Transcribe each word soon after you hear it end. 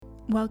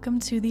Welcome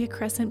to the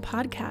Crescent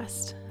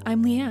Podcast.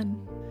 I'm Leanne.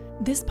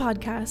 This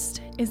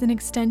podcast is an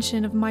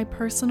extension of my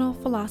personal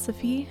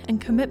philosophy and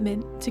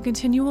commitment to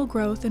continual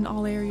growth in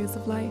all areas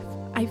of life.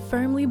 I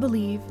firmly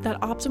believe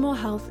that optimal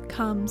health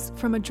comes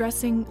from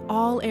addressing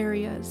all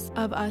areas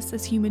of us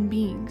as human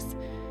beings: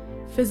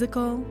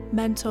 physical,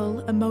 mental,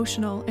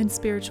 emotional, and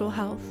spiritual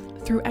health.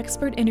 Through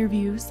expert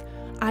interviews,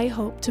 I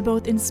hope to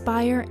both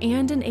inspire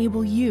and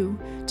enable you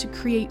to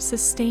create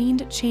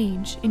sustained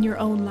change in your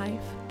own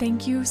life.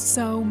 Thank you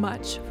so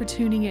much for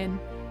tuning in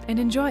and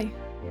enjoy.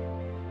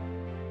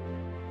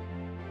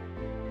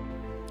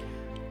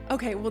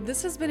 Okay, well,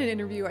 this has been an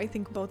interview I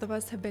think both of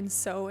us have been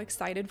so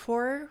excited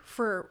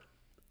for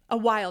a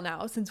while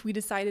now, since we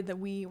decided that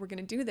we were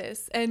going to do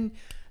this. And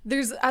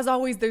as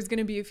always, there's going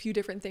to be a few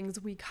different things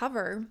we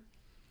cover.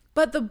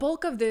 But the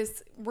bulk of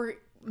this, we're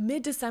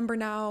mid-December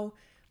now,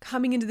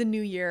 coming into the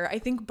new year. I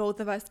think both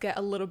of us get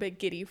a little bit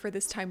giddy for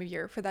this time of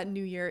year, for that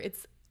new year.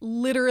 It's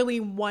literally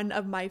one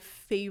of my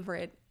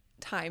favorite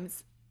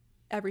times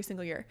every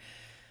single year.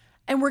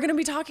 And we're going to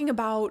be talking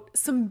about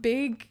some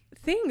big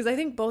things. I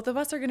think both of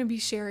us are going to be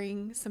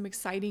sharing some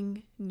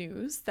exciting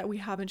news that we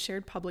haven't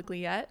shared publicly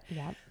yet.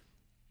 Yep.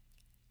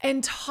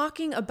 And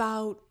talking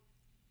about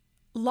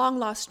long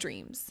lost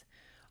dreams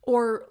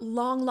or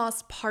long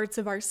lost parts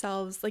of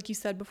ourselves, like you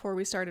said before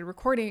we started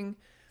recording,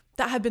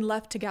 that have been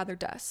left to gather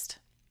dust.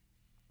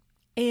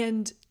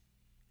 And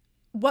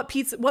what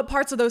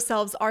parts of those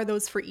selves are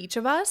those for each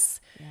of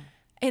us? Yeah.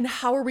 And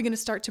how are we going to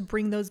start to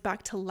bring those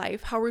back to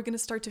life? How are we going to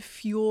start to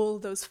fuel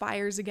those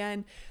fires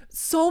again?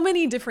 So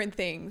many different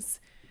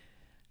things.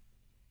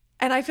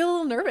 And I feel a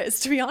little nervous,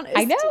 to be honest.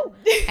 I know.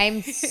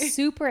 I'm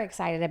super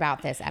excited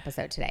about this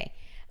episode today.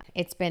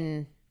 It's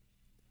been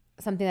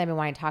something that I've been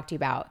wanting to talk to you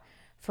about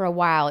for a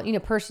while,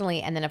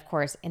 personally, and then of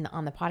course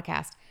on the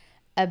podcast,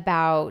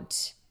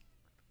 about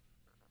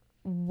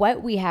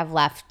what we have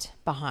left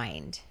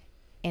behind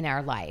in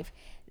our life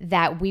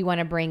that we want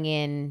to bring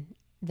in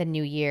the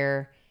new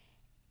year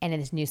and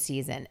in this new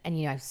season.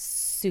 And, I'm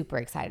super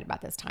excited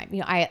about this time.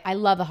 I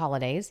love the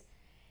holidays.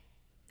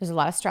 There's a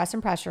lot of stress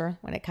and pressure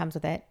when it comes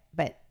with it,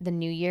 but the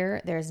new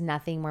year, there's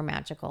nothing more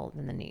magical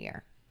than the new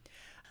year.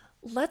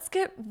 Let's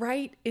get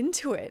right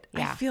into it.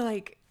 Yeah. I feel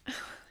like,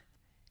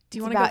 do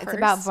you want to go first? It's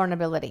about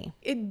vulnerability.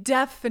 It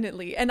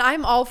definitely. And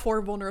I'm all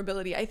for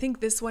vulnerability. I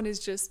think this one is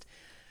just,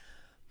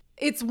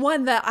 it's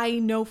one that I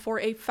know for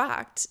a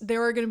fact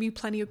there are going to be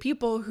plenty of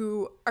people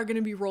who are going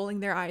to be rolling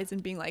their eyes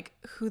and being like,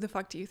 who the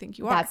fuck do you think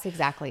you are? That's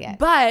exactly it.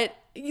 But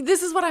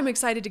this is what I'm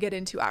excited to get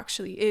into,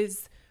 actually,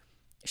 is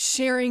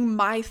sharing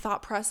my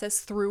thought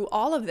process through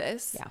all of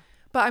this. Yeah.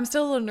 But I'm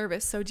still a little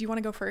nervous. So do you want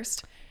to go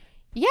first?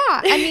 Yeah.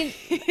 I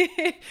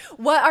mean,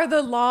 what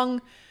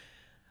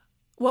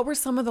were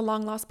some of the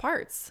long lost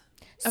parts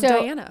of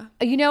Diana?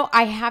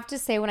 I have to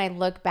say, when I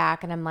look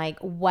back and I'm like,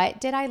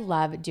 what did I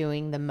love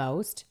doing the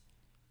most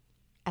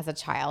as a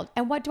child?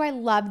 And what do I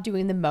love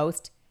doing the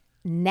most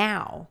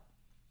now?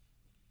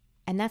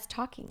 And that's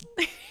talking.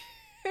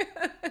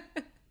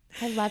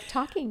 I love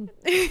talking.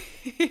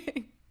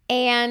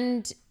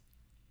 And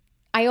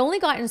I only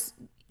got in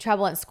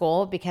trouble at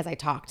school because I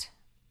talked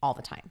all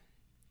the time.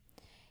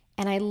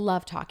 And I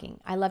love talking.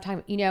 I love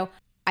talking.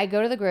 I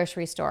go to the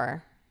grocery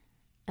store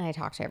and I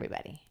talk to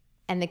everybody.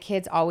 And the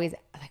kids always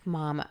like,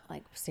 Mom,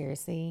 like,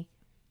 seriously,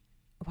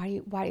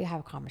 why do you have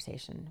a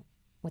conversation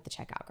with the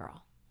checkout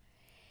girl?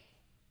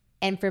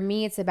 And for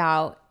me, it's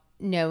about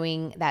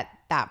knowing that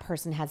that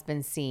person has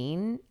been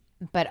seen,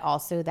 but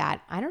also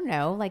that, I don't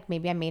know, like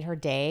maybe I made her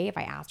day if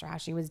I asked her how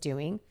she was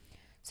doing.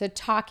 So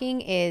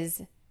talking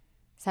is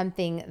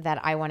something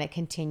that I want to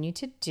continue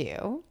to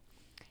do.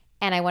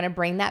 And I want to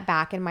bring that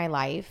back in my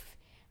life.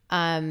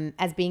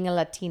 As being a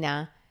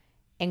Latina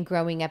and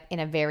growing up in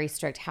a very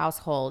strict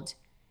household,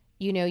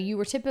 you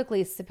were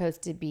typically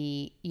supposed to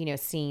be,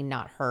 seen,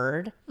 not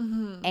heard.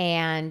 Mm-hmm.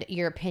 And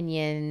your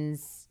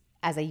opinions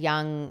as a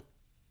young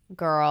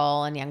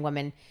girl and young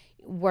woman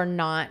were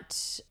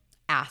not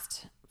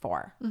asked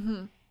for.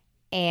 Mm-hmm.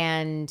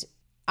 And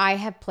I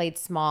have played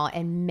small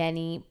in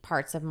many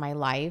parts of my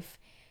life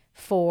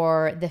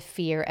for the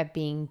fear of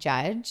being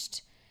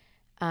judged,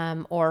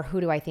 or who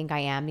do I think I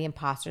am, the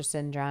imposter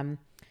syndrome.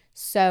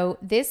 So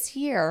this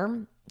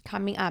year,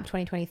 coming up,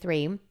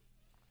 2023,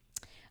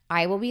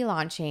 I will be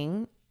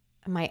launching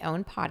my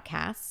own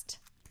podcast.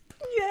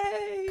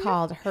 Yay!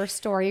 Called Her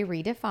Story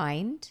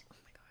Redefined. Oh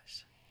my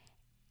gosh.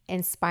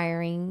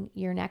 Inspiring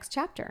your next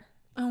chapter.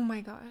 Oh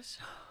my gosh.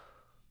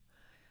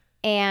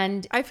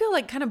 And I feel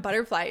like kind of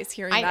butterflies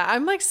hearing that.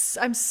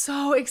 I'm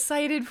so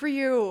excited for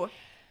you.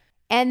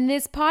 And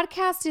this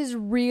podcast is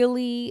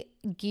really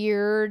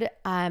geared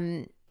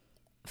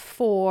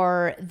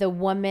for the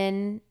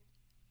woman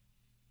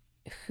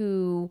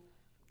who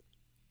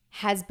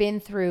has been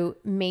through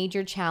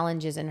major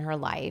challenges in her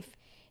life,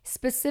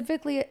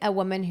 specifically a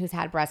woman who's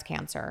had breast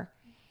cancer,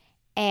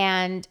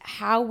 and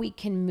how we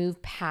can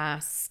move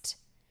past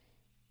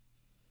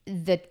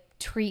the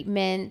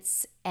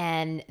treatments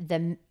and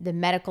the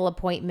medical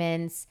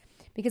appointments.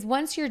 Because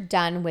once you're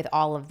done with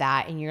all of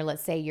that and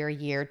let's say you're a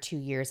year, 2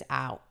 years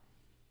out,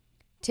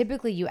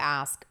 typically you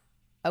ask,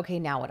 okay,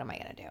 now what am I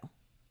going to do?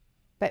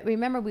 But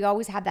remember, we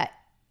always had that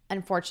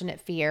unfortunate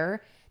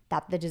fear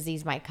that the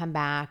disease might come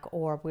back,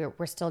 or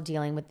we're still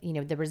dealing with, you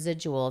know, the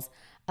residuals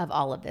of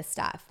all of this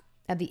stuff,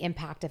 of the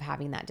impact of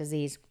having that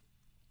disease.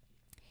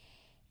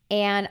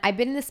 And I've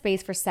been in this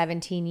space for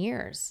 17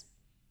 years.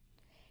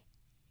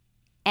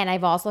 And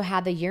I've also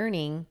had the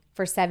yearning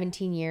for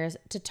 17 years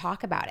to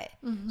talk about it,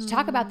 to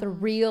talk about the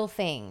real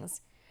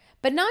things,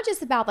 but not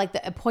just about like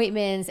the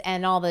appointments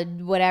and all the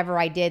whatever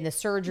I did, the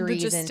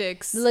surgeries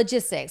Logistics. and the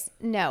logistics.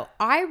 No,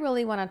 I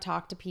really want to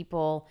talk to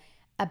people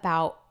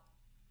about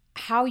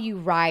how you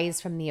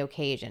rise from the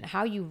occasion,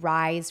 how you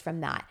rise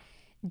from that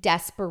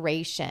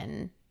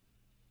desperation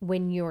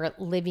when you're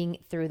living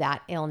through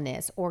that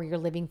illness or you're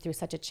living through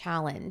such a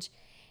challenge.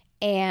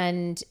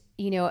 And,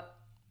 you know,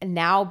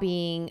 now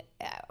being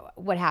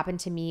what happened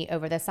to me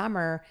over the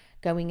summer,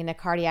 going into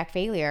cardiac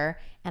failure,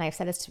 and I've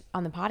said this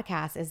on the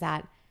podcast, is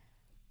that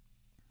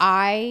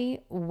I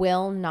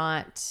will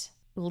not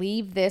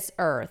leave this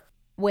earth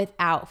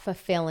without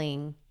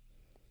fulfilling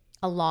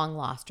a long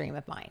lost dream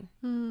of mine.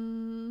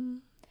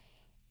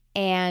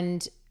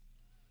 And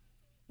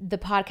the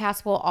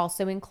podcast will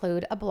also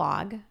include a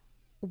blog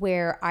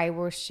where I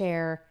will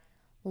share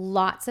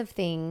lots of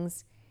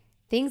things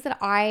that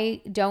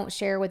I don't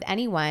share with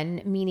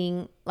anyone,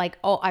 meaning like,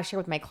 I share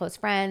with my close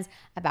friends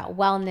about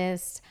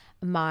wellness,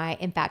 my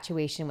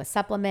infatuation with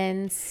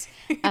supplements,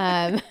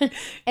 and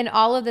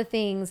all of the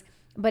things.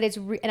 But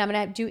and I'm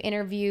going to do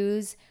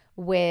interviews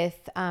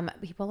with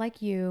people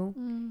like you,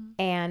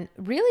 and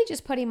really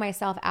just putting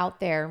myself out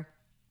there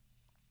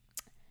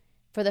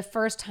for the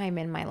first time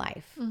in my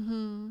life,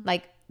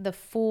 like the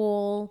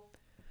full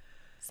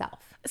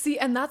self. See,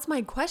 and that's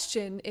my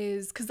question,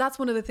 is because that's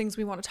one of the things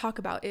we want to talk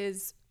about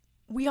is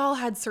we all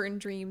had certain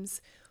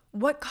dreams.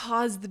 What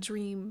caused the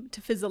dream to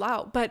fizzle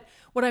out? But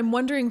what I'm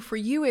wondering for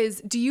you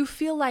is, do you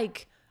feel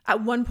like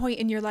at one point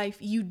in your life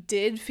you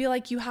did feel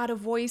like you had a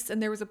voice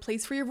and there was a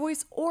place for your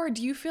voice? Or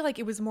do you feel like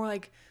it was more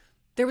like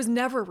there was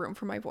never room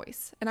for my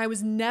voice and I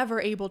was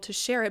never able to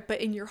share it, but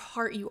in your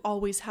heart you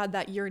always had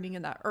that yearning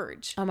and that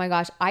urge? Oh my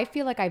gosh, I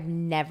feel like I've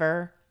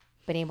never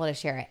been able to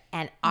share it.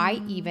 And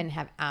I even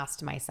have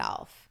asked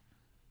myself,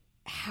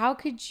 how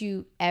could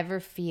you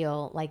ever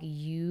feel like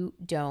you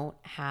don't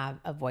have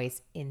a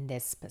voice in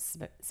this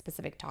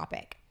specific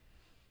topic?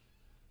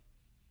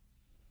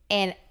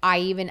 And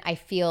I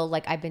feel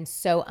like I've been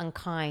so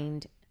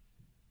unkind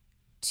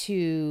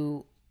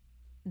to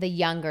the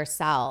younger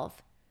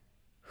self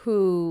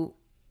who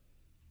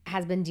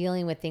has been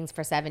dealing with things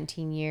for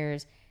 17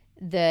 years,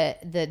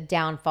 the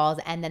downfalls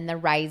and then the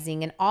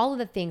rising and all of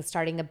the things,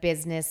 starting a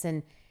business.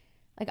 And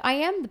like, I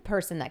am the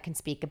person that can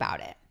speak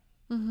about it.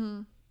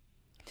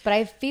 But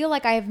I feel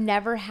like I have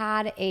never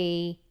had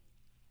I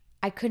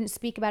couldn't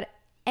speak about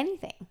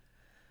anything.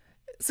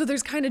 So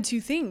there's kind of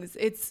two things.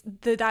 It's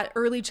that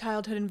early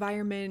childhood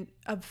environment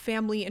of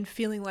family and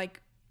feeling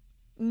like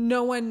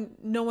no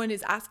one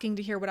is asking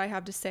to hear what I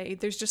have to say.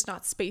 There's just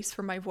not space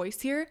for my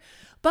voice here.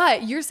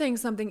 But you're saying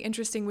something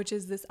interesting, which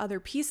is this other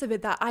piece of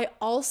it that I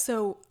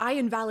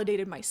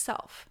invalidated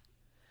myself.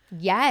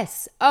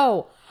 Yes.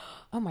 Oh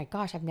my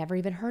gosh, I've never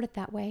even heard it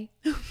that way.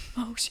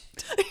 Oh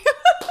shit.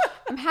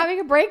 I'm having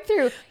a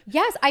breakthrough.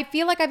 Yes, I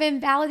feel like I've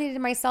invalidated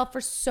myself for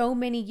so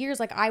many years.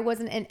 Like I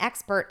wasn't an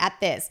expert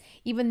at this,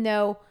 even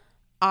though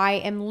I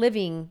am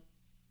living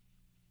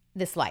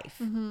this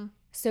life.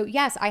 So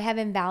yes, I have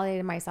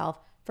invalidated myself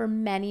for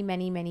many,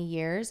 many, many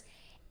years.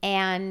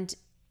 And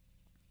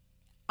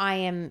I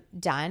am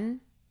done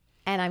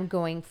and I'm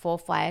going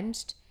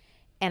full-fledged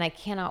and I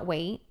cannot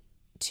wait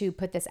to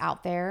put this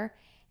out there.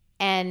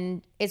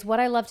 And it's what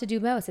I love to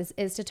do most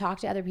is to talk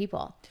to other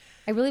people.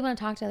 I really want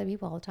to talk to other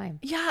people all the time.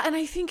 Yeah, and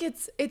I think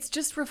it's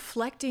just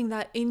reflecting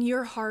that in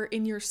your heart,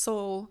 in your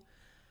soul,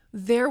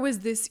 there was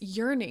this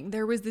yearning,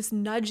 there was this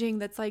nudging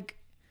that's like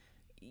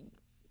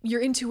your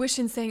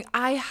intuition saying,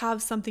 I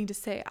have something to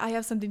say, I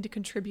have something to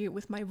contribute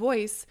with my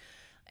voice.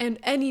 And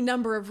any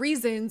number of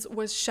reasons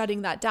was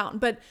shutting that down.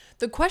 But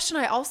the question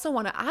I also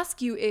want to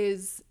ask you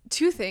is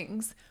two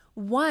things.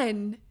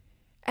 One,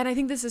 and I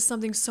think this is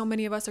something so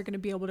many of us are going to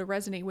be able to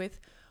resonate with.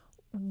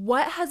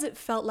 What has it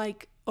felt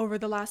like over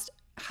the last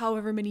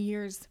however many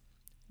years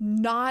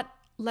not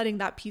letting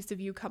that piece of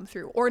you come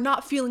through, or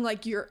not feeling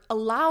like you're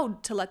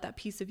allowed to let that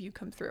piece of you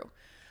come through?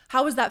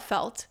 How has that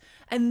felt?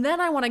 And then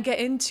I want to get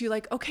into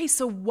like, okay,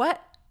 so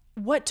what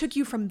took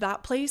you from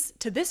that place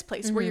to this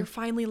place where you're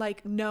finally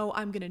like, no,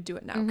 I'm going to do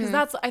it now? Because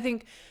that's, I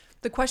think,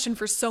 the question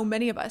for so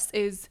many of us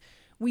is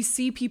we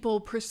see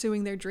people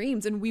pursuing their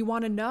dreams and we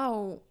want to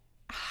know,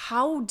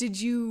 how did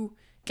you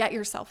get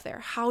yourself there?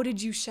 How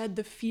did you shed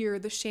the fear,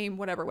 the shame,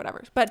 whatever.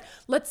 But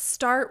let's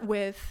start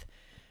with,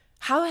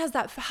 how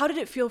did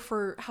it feel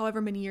for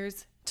however many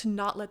years to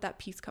not let that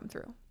piece come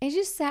through? It's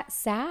just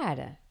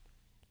sad.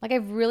 Like I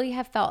really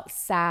have felt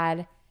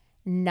sad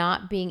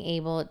not being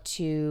able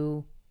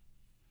to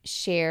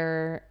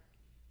share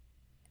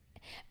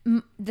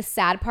the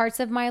sad parts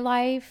of my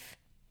life,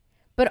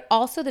 but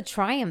also the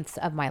triumphs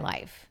of my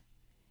life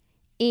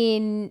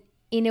in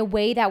in a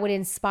way that would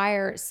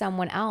inspire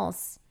someone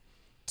else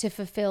to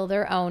fulfill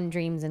their own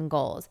dreams and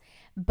goals.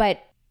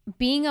 But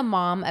being a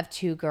mom of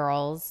 2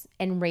 girls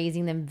and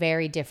raising them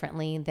very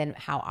differently than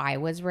how I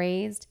was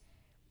raised,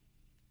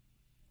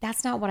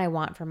 that's not what I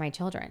want for my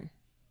children.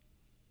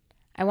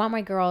 I want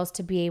my girls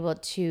to be able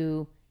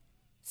to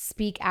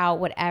speak out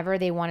whatever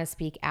they want to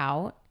speak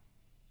out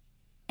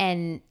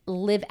and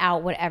live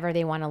out whatever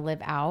they want to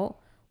live out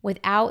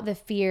without the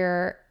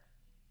fear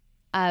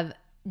of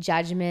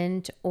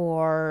judgment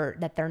or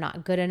that they're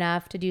not good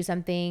enough to do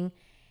something.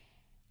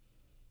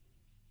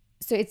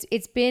 So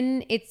it's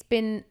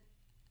been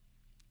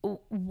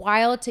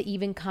wild to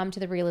even come to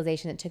the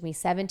realization. It took me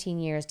 17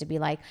 years to be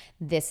like,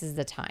 this is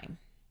the time.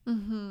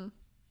 Mm-hmm.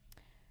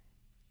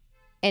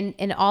 And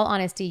in all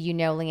honesty,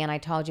 Leanne, I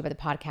told you about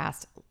the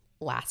podcast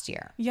last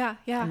year. Yeah.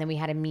 And then we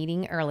had a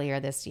meeting earlier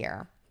this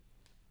year.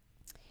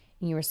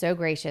 And you were so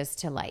gracious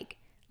to like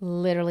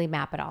literally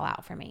map it all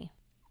out for me.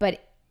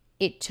 But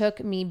it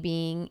took me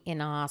being in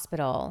a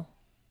hospital,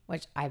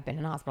 which I've been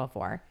in a hospital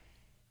for,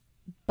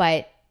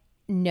 but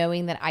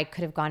knowing that I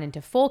could have gone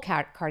into full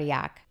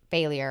cardiac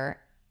failure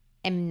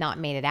and not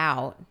made it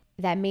out,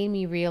 that made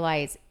me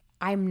realize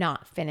I'm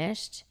not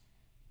finished,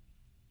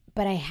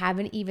 but I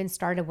haven't even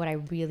started what I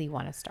really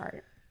want to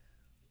start.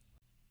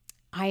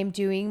 I am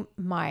doing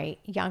my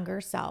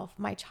younger self,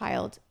 my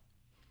child,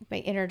 my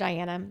inner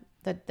Diana,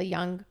 the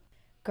young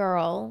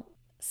girl,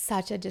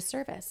 such a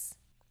disservice.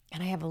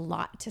 And I have a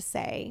lot to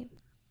say.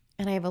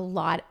 And I have a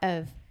lot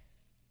of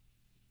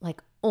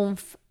like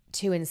oomph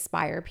to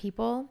inspire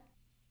people.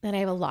 And I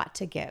have a lot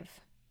to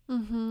give.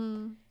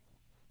 Mm-hmm.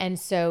 And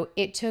so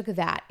it took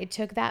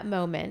that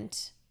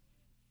moment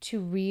to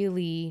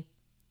really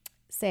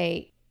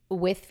say,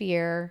 with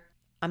fear,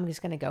 I'm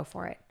just going to go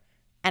for it.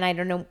 And I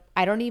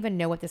don't even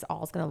know what this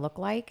all is going to look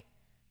like,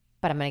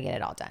 but I'm going to get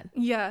it all done.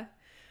 Yeah,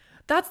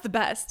 that's the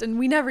best. And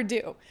we never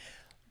do.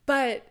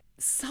 But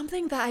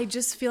something that I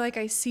just feel like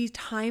I see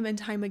time and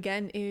time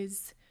again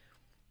is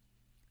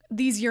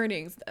these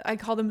yearnings. I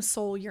call them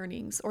soul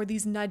yearnings, or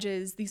these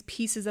nudges, these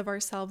pieces of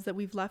ourselves that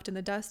we've left in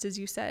the dust, as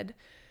you said.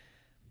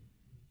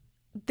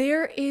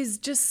 There is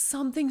just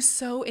something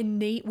so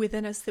innate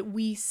within us that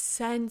we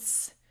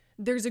sense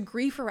there's a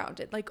grief around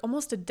it, like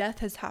almost a death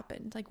has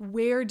happened. Like,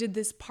 where did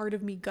this part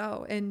of me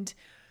go? And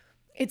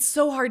it's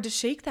so hard to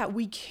shake that.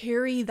 We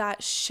carry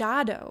that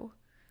shadow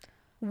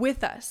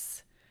with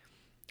us.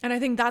 And I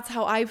think that's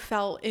how I've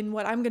felt in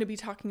what I'm going to be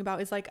talking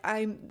about, is like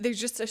there's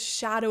just a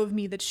shadow of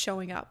me that's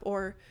showing up,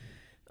 or,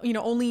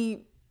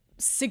 only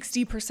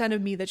 60%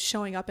 of me that's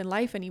showing up in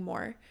life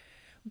anymore.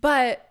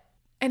 And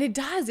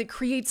it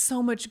creates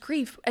so much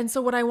grief. And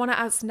so what I want to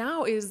ask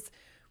now is,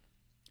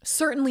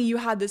 certainly you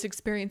had this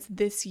experience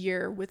this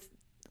year with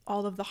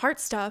all of the heart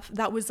stuff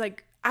that was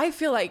like, I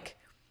feel like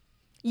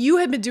you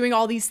had been doing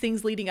all these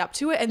things leading up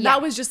to it. And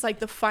that was just like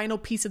the final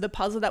piece of the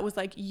puzzle that was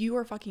like, you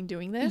are fucking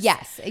doing this.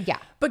 Yes. Yeah.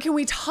 But can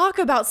we talk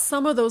about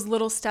some of those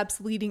little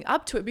steps leading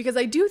up to it? Because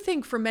I do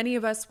think for many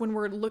of us, when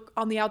we're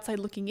on the outside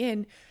looking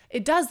in,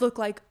 it does look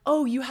like,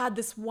 oh,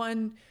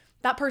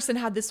 that person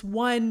had this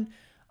one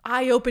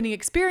eye-opening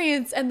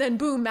experience, and then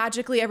boom,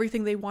 magically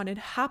everything they wanted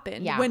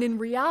happened. Yeah. When in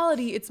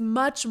reality, it's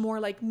much more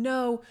like,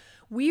 no,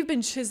 we've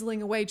been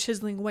chiseling away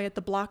at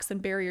the blocks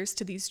and barriers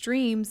to these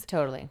dreams.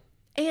 Totally.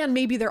 And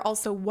maybe there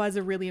also was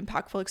a really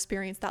impactful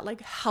experience that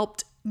like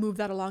helped move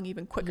that along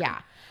even quicker.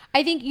 Yeah.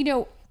 I think,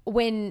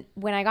 when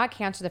I got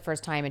cancer the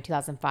first time in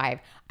 2005,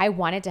 I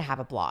wanted to have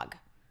a blog,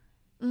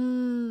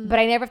 but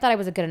I never thought I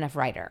was a good enough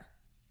writer.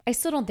 I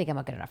still don't think I'm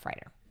a good enough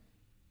writer.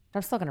 But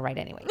I'm still going to write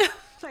anyway. Oh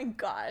my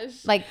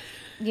gosh. Like,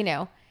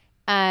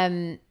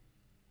 and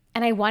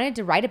I wanted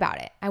to write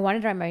about it. I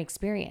wanted to write my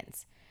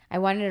experience. I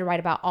wanted to write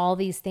about all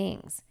these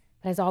things,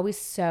 but I was always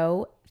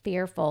so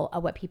fearful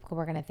of what people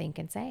were going to think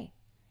and say.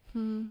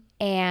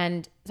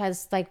 And so I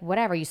was like,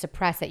 whatever, you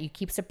suppress it. You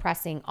keep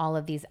suppressing all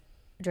of these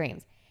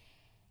dreams.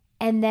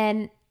 And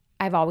then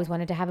I've always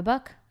wanted to have a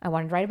book. I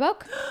wanted to write a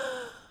book.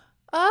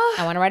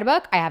 I want to write a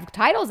book. I have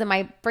titles in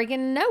my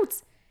freaking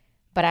notes.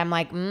 But I'm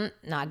like,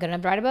 not good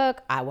enough to write a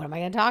book. What am I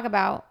going to talk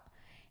about?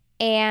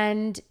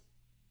 And,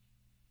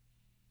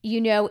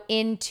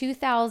 in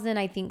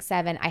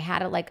 2007, I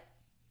had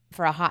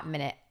for a hot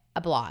minute,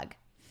 a blog.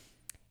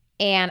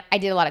 And I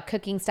did a lot of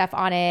cooking stuff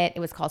on it. It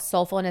was called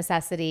Soulful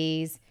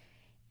Necessities.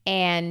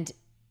 And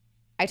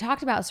I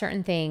talked about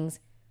certain things,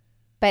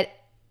 but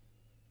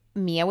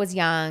Mia was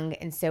young.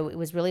 And so it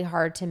was really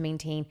hard to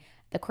maintain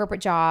the corporate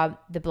job,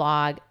 the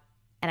blog.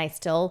 And I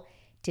still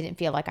didn't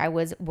feel like I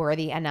was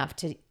worthy enough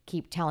to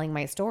keep telling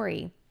my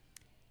story.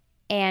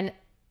 And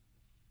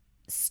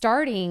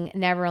starting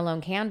Never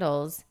Alone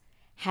Candles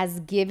has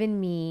given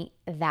me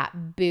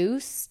that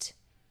boost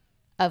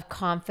of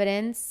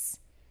confidence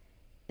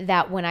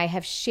that when I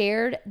have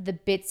shared the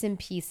bits and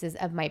pieces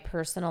of my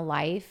personal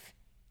life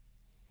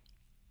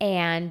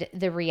and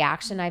the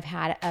reaction I've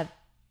had of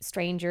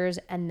strangers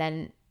and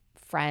then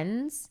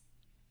friends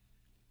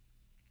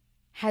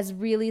has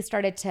really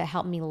started to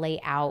help me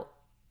lay out,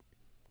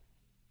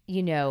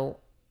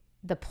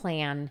 the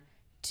plan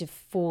to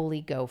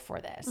fully go for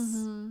this.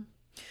 Mm-hmm.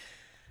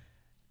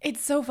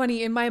 It's so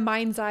funny in my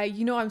mind's eye.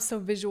 You know, I'm so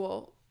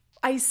visual.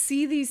 I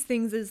see these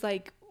things as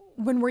like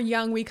when we're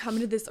young, we come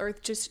into this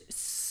earth just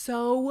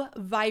so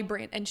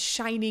vibrant and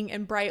shining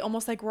and bright,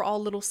 almost like we're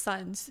all little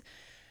suns.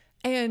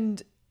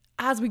 And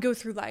as we go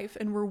through life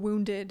and we're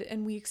wounded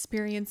and we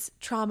experience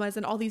traumas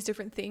and all these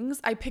different things,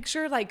 I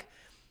picture like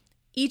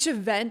each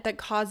event that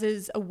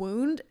causes a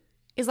wound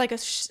is like a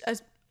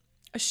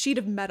sheet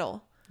of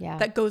metal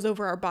that goes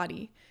over our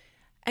body.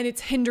 And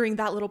it's hindering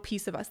that little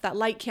piece of us. That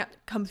light can't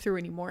come through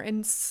anymore.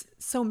 And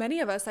so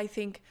many of us, I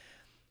think,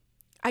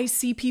 I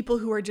see people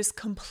who are just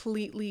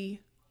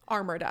completely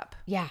armored up.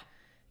 Yeah.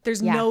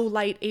 There's no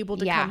light able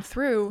to come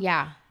through.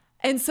 Yeah.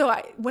 And so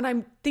when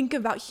I think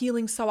about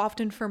healing so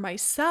often for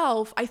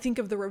myself, I think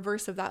of the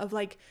reverse of that, of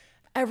like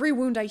every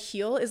wound I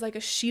heal is like a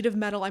sheet of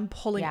metal I'm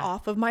pulling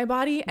off of my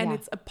body. And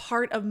it's a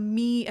part of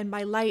me and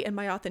my light and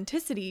my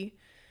authenticity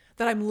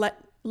that I'm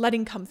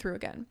letting come through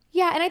again.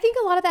 Yeah. And I think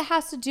a lot of that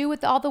has to do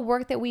with all the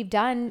work that we've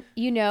done,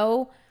 you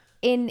know,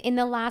 in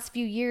the last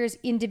few years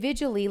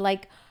individually,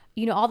 like,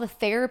 you know, all the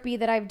therapy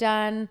that I've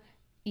done,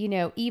 you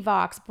know,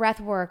 EVOX, breath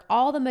work,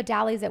 all the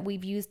modalities that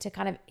we've used to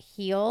kind of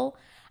heal,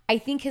 I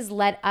think has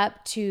led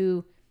up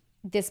to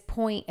this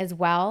point as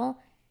well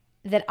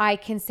that I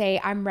can say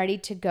I'm ready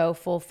to go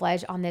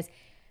full-fledged on this.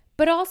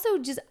 But also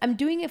just I'm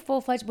doing it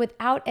full-fledged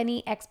without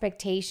any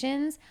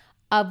expectations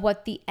of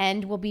what the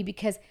end will be,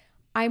 because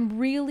I'm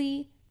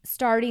really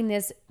starting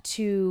this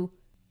to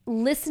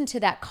listen to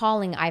that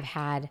calling I've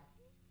had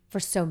for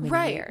so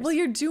many years. Well,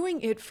 you're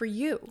doing it for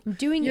you. I'm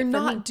doing You're it for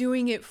not me.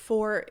 doing it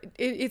for,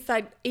 it's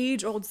that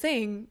age-old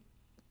saying,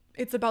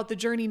 it's about the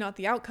journey, not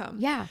the outcome.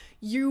 Yeah.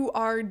 You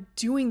are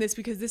doing this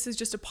because this is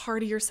just a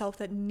part of yourself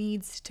that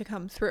needs to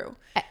come through.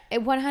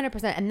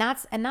 100%.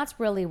 And that's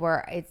really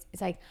where it's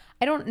like,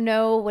 I don't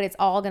know what it's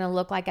all going to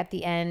look like at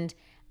the end.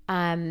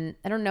 I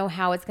don't know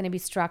how it's going to be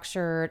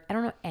structured. I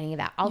don't know any of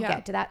that. I'll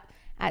get to that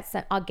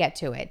I'll get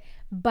to it.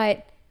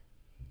 But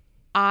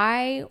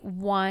I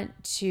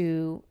want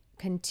to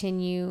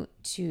continue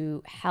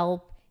to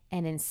help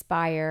and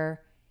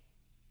inspire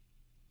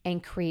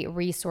and create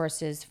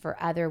resources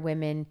for other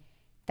women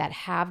that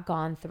have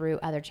gone through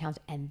other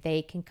challenges, and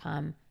they can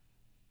come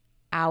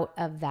out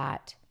of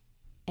that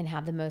and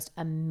have the most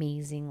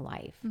amazing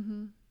life.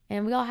 Mm-hmm.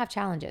 And we all have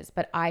challenges,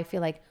 but I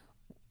feel like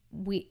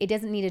it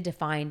doesn't need to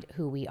define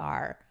who we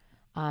are.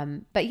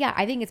 But yeah,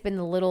 I think it's been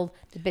the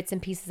bits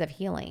and pieces of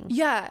healing.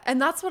 Yeah. And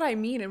that's what I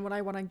mean. And what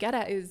I want to get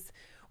at is,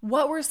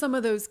 what were some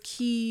of those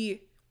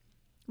key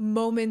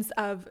moments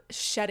of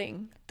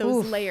shedding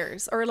those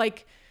layers? Or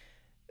like,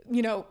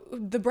 you know,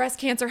 the breast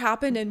cancer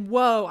happened and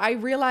whoa, I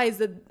realized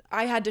that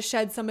I had to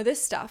shed some of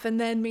this stuff. And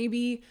then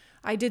maybe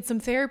I did some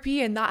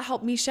therapy and that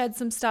helped me shed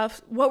some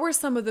stuff. What were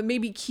some of the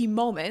maybe key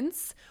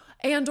moments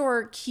and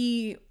or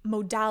key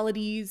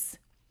modalities,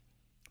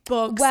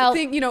 books,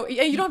 you know,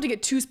 you don't have to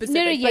get too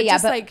specific.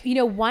 But like, you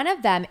know, one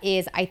of them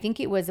is, I think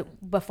it was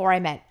before I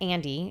met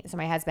Andy, so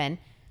my husband,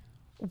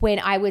 when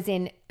I was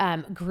in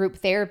group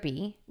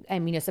therapy, you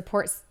know,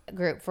 support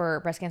group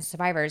for breast cancer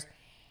survivors.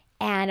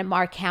 And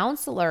our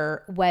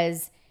counselor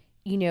was,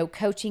 you know,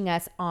 coaching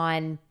us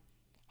on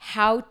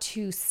how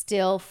to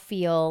still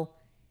feel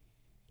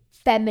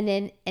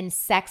feminine and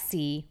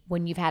sexy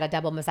when you've had a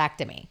double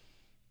mastectomy,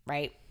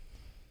 right?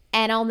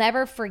 And I'll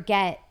never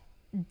forget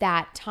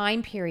that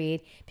time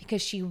period,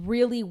 because she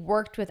really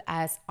worked with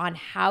us on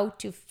how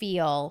to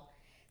feel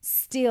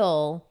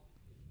still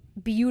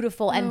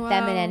beautiful and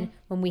feminine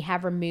when we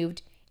have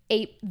removed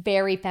a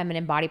very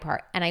feminine body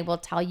part. And I will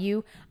tell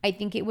you, I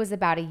think it was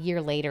about a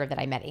year later that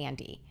I met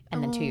Andy.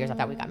 And then 2 years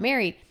after we got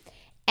married.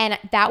 And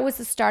that was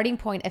the starting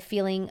point of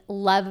feeling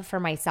love for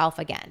myself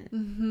again.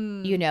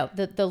 Mm-hmm. You know,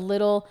 the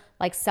little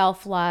like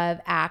self-love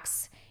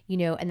acts, you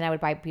know, and then I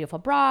would buy beautiful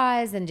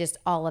bras and just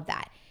all of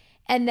that.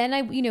 And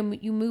then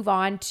you move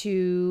on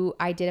to,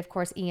 I did, of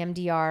course,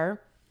 EMDR,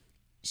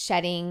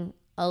 shedding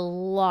a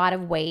lot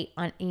of weight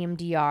on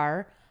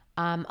EMDR,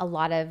 a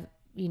lot of,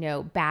 you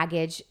know,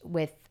 baggage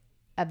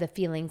of the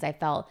feelings I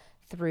felt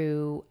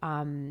through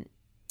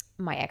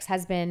my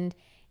ex-husband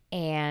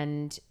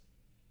and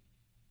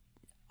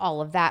all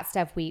of that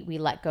stuff. We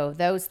let go of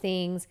those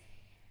things.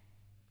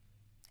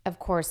 Of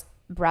course,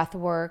 breath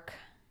work.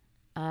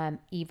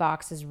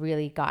 EVOX has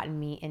really gotten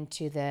me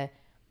into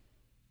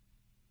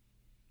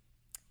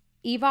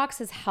EVOX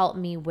has helped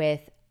me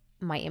with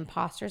my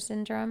imposter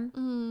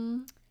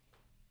syndrome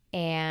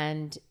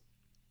and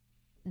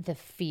the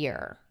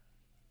fear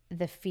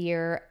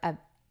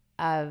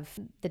of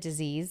the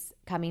disease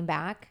coming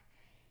back.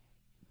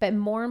 But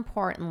more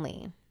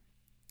importantly,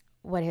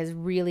 what has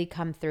really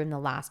come through in the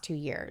last 2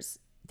 years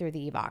through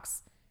the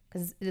EVOX,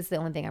 because this is the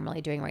only thing I'm really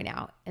doing right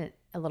now, and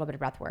a little bit of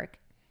breath work,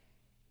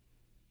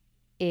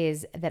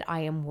 is that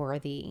I am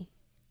worthy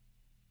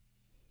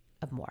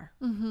of more.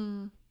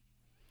 Mm-hmm.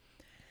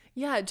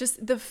 Yeah,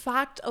 just the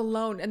fact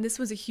alone, and this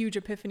was a huge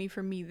epiphany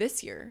for me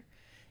this year,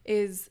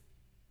 is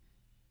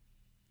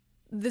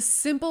the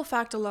simple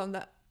fact alone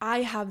that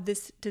I have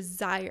this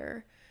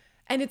desire.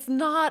 And it's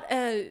not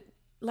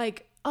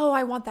oh,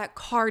 I want that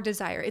car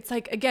desire. It's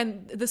like,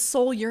 again, the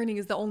soul yearning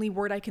is the only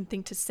word I can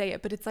think to say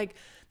it, but it's like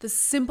the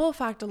simple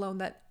fact alone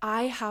that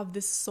I have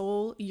this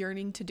soul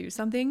yearning to do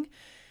something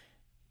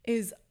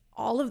is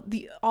all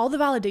the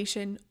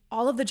validation,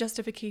 all of the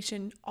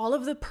justification, all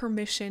of the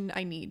permission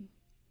I need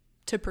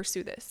to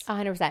pursue this.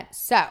 100%.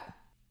 So,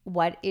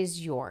 what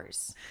is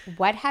yours?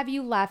 What have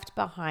you left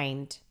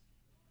behind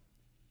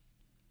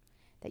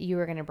that you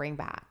are going to bring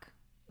back?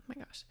 Oh my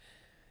gosh.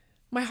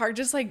 My heart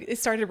just like, it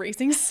started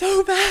racing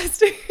so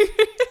fast.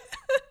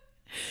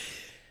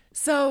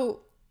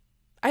 So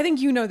I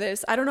think you know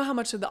this. I don't know how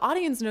much of the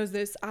audience knows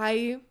this.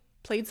 I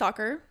played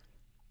soccer.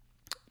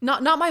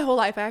 Not my whole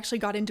life. I actually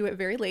got into it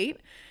very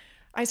late.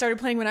 I started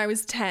playing when I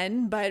was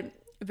 10, but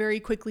very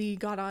quickly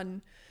got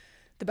on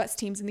the best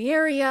teams in the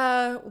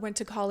area, went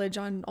to college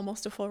on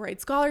almost a full ride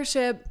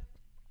scholarship.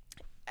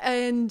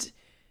 And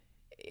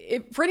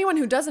for anyone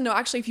who doesn't know,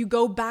 actually, if you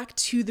go back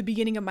to the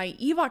beginning of my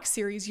EVOX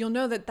series, you'll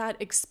know that that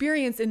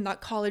experience in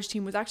that college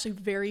team was actually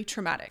very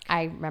traumatic.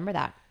 I remember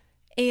that.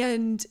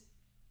 And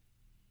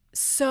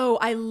so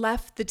I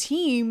left the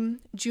team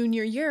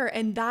junior year,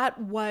 and that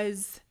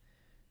was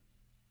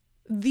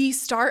the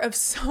start of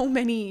so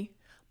many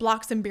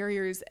blocks and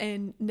barriers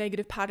and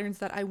negative patterns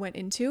that I went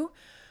into.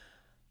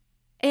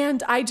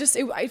 And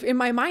in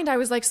my mind, I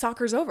was like,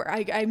 soccer's over.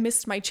 I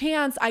missed my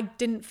chance. I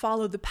didn't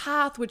follow the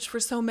path, which for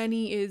so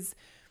many is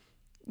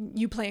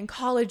you play in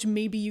college,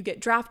 maybe you get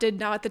drafted.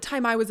 Now, at the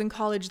time I was in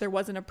college, there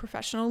wasn't a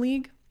professional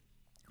league,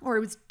 or it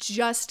was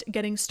just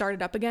getting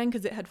started up again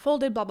because it had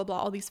folded, blah, blah, blah,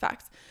 all these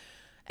facts.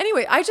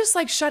 Anyway, I just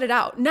like shut it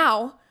out.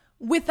 Now,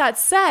 with that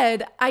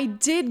said, I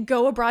did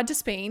go abroad to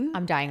Spain.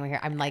 I'm dying over here.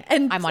 I'm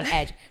on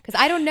edge because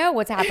I don't know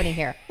what's happening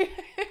here.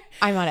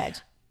 I'm on edge.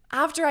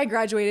 After I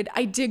graduated,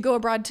 I did go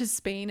abroad to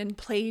Spain and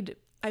played.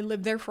 I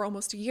lived there for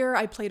almost a year.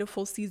 I played a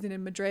full season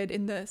in Madrid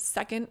in the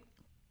second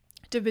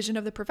division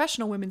of the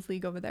professional women's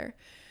league over there.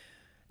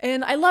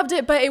 And I loved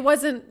it, but it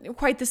wasn't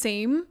quite the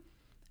same.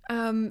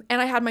 And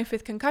I had my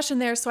 5th concussion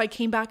there. So I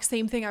came back,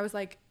 same thing. I was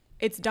like,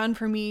 it's done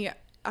for me.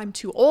 I'm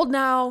too old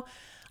now.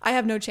 I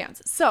have no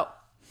chance. So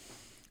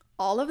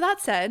all of that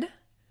said,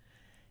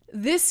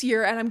 this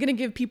year, and I'm going to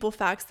give people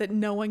facts that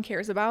no one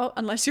cares about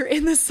unless you're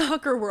in the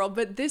soccer world,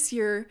 but this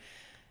year,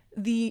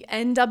 the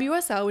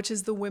NWSL, which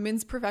is the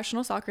Women's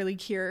Professional Soccer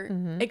League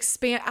here,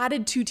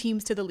 added 2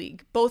 teams to the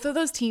league. Both of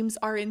those teams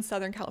are in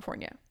Southern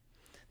California.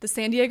 The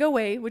San Diego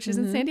Way, which is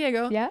in San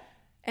Diego,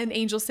 and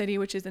Angel City,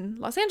 which is in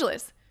Los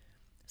Angeles.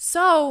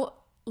 So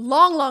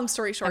long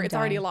story short, it's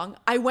already long.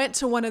 I went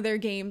to one of their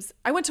games.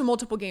 I went to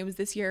multiple games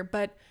this year,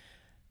 but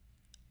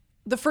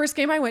the first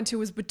game I went to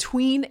was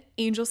between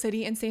Angel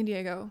City and San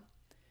Diego.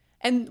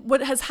 And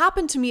what has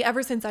happened to me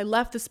ever since I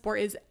left the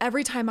sport is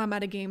every time I'm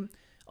at a game,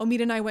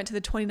 Omid and I went to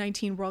the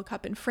 2019 World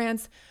Cup in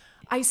France.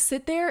 I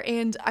sit there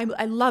and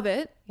I love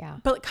it. Yeah.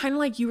 But kind of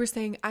like you were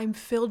saying, I'm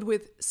filled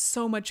with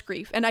so much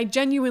grief. And I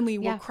genuinely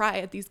will cry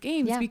at these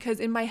games because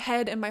in my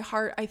head and my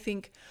heart, I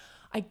think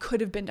I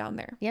could have been down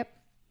there. Yep.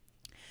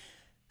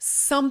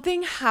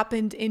 Something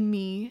happened in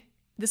me.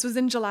 This was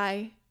in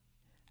July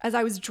as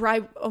I was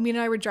Omid and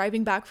I were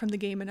driving back from the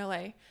game in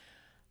LA.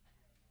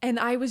 And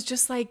I was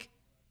just like,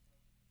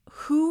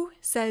 who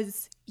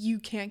says you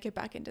can't get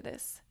back into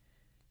this?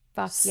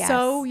 Fuck yes.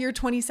 So you're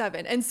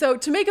 27. And so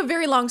to make a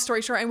very long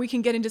story short, and we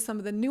can get into some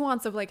of the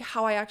nuance of like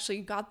how I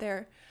actually got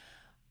there.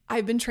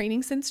 I've been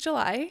training since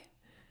July.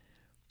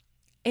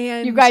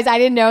 And you guys, I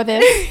didn't know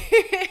this.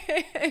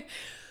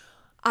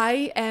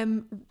 I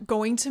am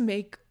going to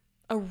make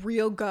a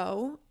real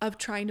go of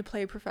trying to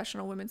play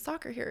professional women's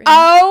soccer here.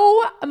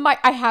 Oh my,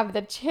 I have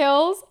the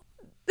chills.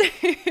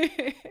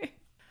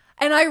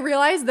 And I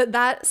realized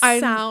that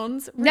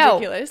sounds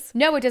ridiculous.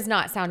 No, it does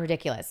not sound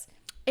ridiculous.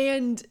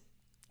 And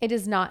it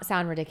does not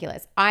sound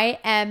ridiculous. I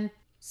am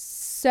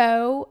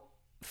so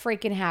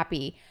freaking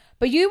happy.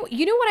 But you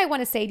know what I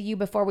want to say to you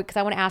before, because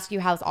I want to ask you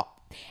how's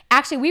all.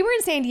 Actually, we were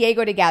in San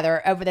Diego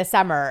together over the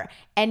summer,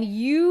 and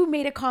you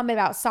made a comment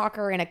about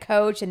soccer and a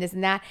coach and this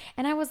and that.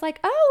 And I was like,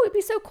 oh, it'd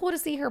be so cool to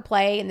see her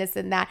play and this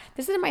and that.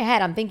 This is in my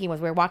head. I'm thinking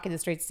was we were walking the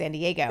streets of San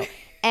Diego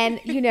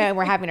and,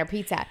 we're having our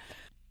pizza.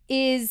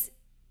 Is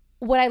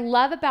what I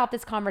love about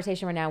this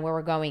conversation right now, where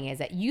we're going, is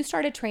that you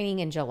started training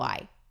in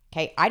July.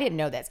 Okay. I didn't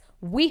know this.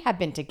 We have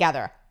been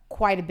together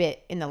quite a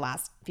bit in the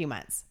last few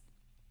months.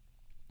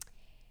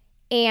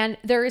 And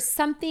there is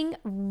something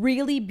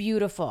really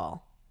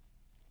beautiful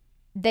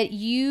that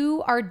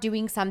you are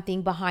doing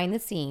something behind the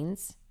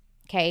scenes,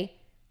 okay,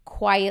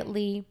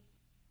 quietly,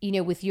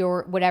 with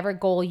your whatever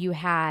goal you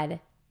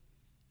had.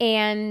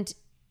 And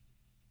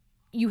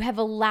you have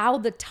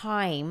allowed the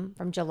time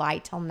from July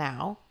till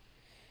now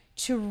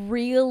to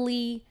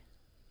really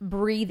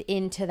breathe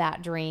into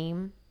that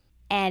dream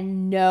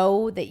and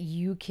know that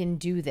you can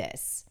do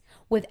this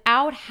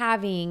without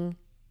having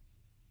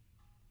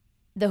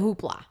the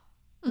hoopla.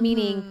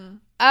 Meaning,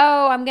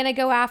 oh, I'm going to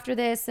go after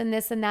this and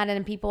that.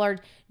 And people are,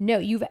 no,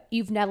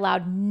 you've not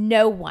allowed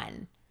no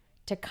one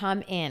to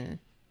come in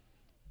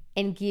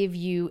and give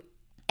you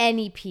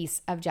any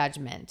piece of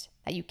judgment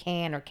that you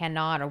can or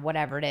cannot or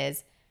whatever it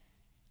is.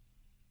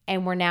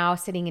 And we're now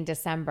sitting in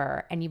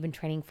December and you've been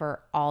training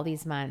for all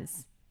these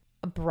months.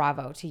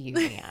 Bravo to you,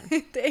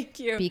 Leanne. Thank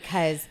you.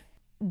 Because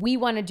we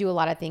want to do a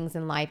lot of things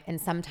in life,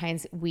 and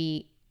sometimes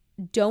we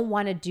don't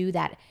want to do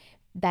that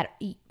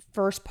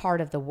first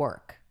part of the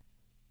work.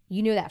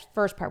 You know, that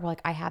first part, we're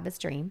like, I have this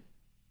dream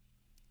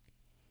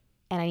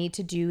and I need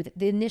to do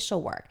the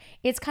initial work.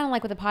 It's kind of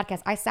like with the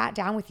podcast. I sat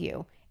down with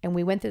you and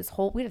we went through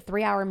we had a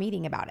 3-hour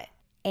meeting about it,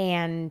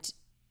 and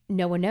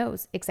no one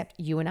knows except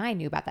you and I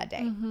knew about that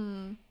day.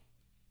 Mm-hmm.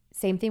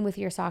 Same thing with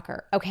your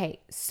soccer. Okay,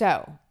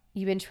 so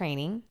you've been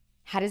training.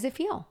 How does it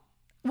feel?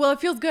 Well,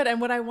 it feels good.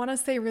 And what I want to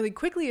say really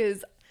quickly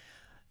is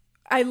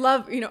I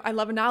love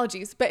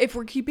analogies, but if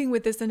we're keeping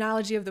with this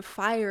analogy of the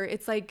fire,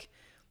 it's like,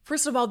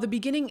 first of all, the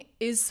beginning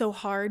is so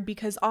hard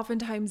because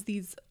oftentimes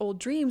these old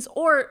dreams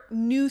or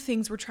new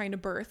things we're trying to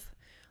birth,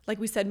 like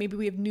we said, maybe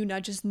we have new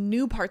nudges,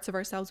 new parts of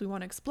ourselves we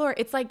want to explore.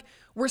 It's like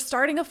we're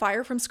starting a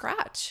fire from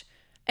scratch.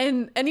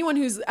 And anyone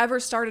who's ever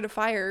started a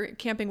fire,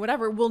 camping,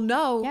 whatever, will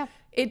know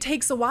it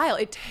takes a while.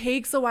 It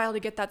takes a while to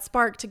get that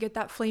spark, to get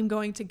that flame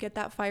going, to get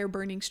that fire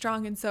burning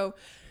strong. And so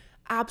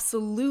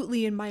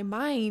absolutely in my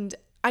mind,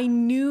 I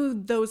knew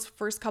those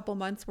first couple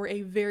months were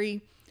a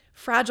very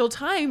fragile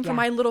time for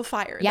my little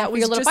fire that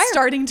was just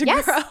starting to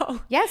grow.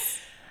 Yes.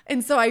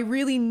 And so I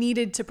really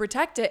needed to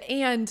protect it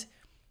and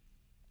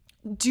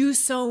do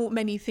so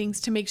many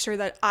things to make sure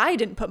that I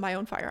didn't put my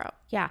own fire out.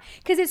 Yeah.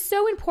 Because it's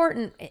so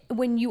important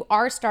when you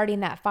are starting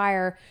that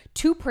fire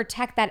to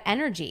protect that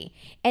energy.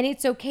 And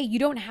it's okay. You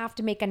don't have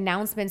to make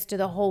announcements to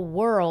the whole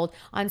world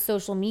on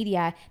social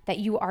media that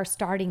you are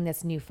starting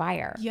this new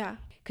fire. Yeah.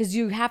 Because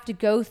you have to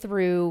go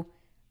through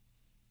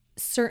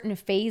certain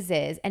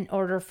phases in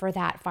order for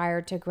that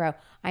fire to grow.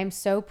 I'm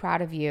so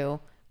proud of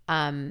you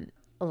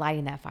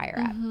lighting that fire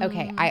up. Mm-hmm.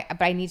 Okay.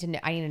 But I need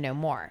to know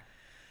more.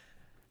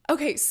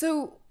 Okay.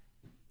 So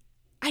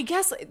I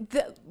guess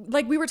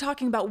like we were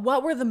talking about,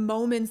 what were the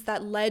moments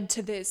that led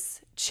to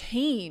this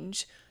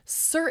change?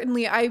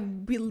 Certainly, I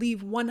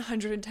believe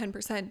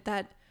 110%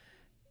 that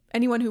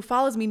anyone who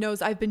follows me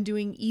knows I've been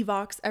doing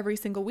EVOX every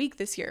single week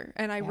this year,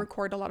 and I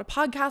record a lot of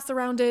podcasts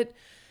around it.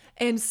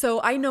 And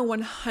so I know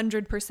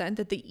 100%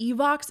 that the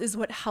EVOX is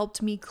what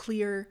helped me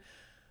clear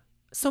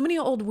so many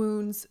old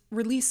wounds,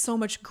 release so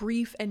much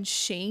grief and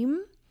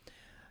shame,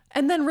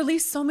 and then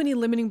release so many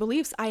limiting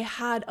beliefs I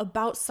had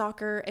about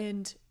soccer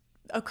and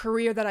a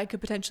career that I could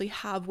potentially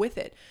have with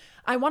it.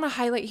 I want to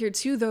highlight here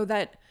too, though,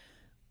 that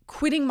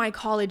quitting my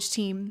college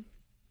team,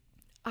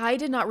 I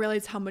did not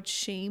realize how much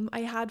shame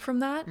I had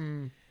from that.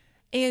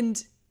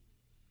 And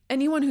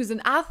anyone who's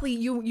an athlete,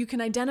 you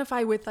can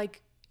identify with,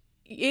 like,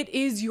 it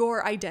is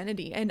your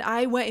identity. And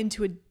I went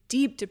into a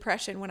deep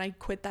depression when I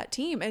quit that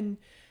team, and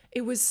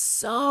it was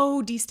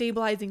so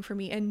destabilizing for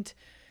me. And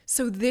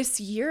so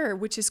this year,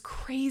 which is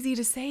crazy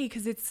to say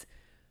because it's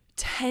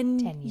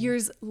 10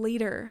 years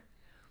later,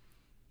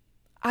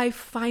 I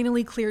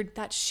finally cleared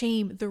that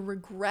shame, the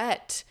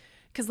regret.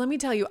 Because let me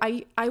tell you,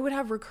 I would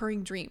have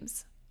recurring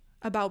dreams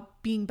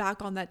about being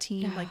back on that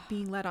team, like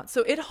being led on.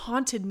 So it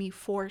haunted me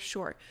for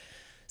sure.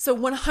 So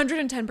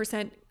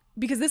 110%,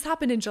 because this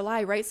happened in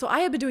July, right? So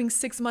I had been doing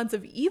 6 months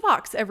of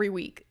EVOX every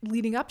week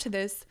leading up to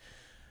this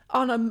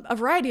on a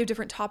variety of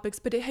different topics,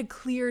 but it had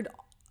cleared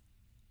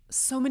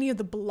so many of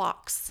the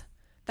blocks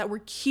that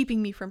were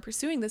keeping me from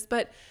pursuing this.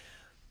 But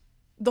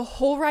the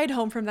whole ride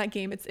home from that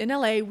game, it's in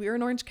LA, we were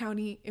in Orange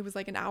County. It was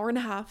like an hour and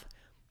a half.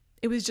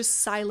 It was just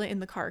silent in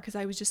the car because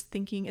I was just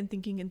thinking and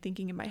thinking and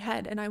thinking in my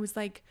head. And I was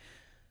like,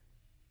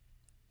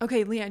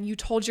 okay, Leanne, you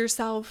told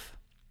yourself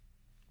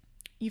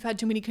you've had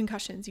too many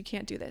concussions. You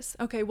can't do this.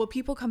 Okay, well,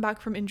 people come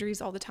back from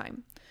injuries all the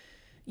time.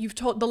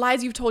 The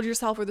lies you've told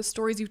yourself, or the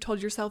stories you've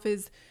told yourself,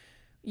 is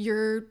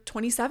you're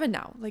 27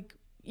 now. Like,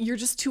 you're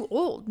just too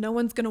old. No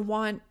one's going to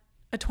want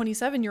a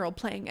 27-year-old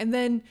playing. And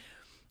then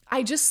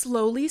I just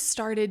slowly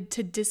started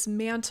to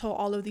dismantle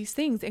all of these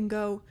things and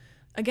go,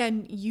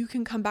 again, you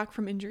can come back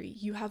from injury.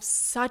 You have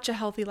such a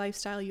healthy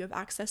lifestyle. You have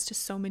access to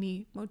so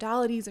many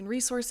modalities and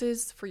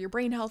resources for your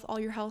brain health, all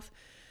your health.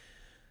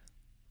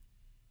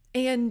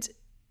 And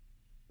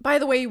by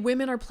the way,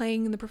 women are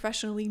playing in the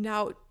professional league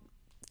now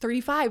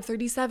 35,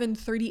 37,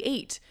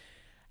 38.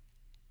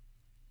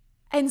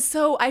 And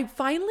so I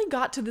finally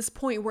got to this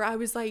point where I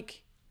was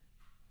like,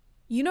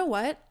 you know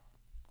what?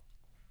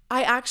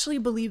 I actually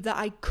believe that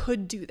I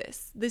could do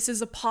this. This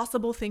is a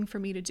possible thing for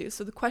me to do.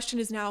 So the question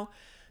is now,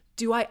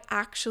 do I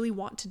actually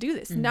want to do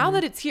this? Mm-hmm. Now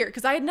that it's here,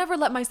 because I had never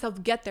let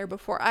myself get there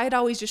before. I had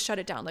always just shut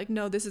it down. Like,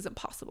 no, this isn't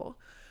possible.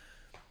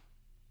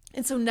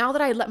 And so now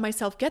that I let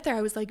myself get there,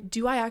 I was like,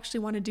 do I actually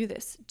want to do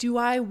this? Do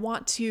I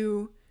want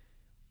to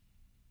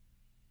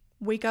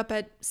wake up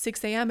at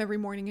 6 a.m. every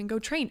morning and go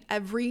train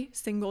every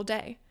single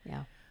day?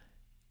 Yeah.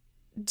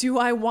 Do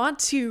I want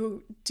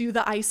to do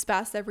the ice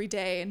baths every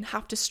day and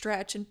have to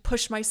stretch and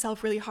push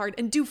myself really hard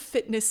and do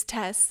fitness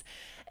tests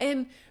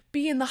and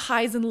be in the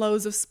highs and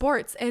lows of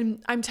sports?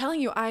 And I'm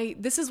telling you,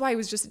 this is why I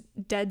was just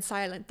dead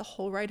silent the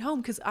whole ride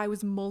home, because I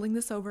was mulling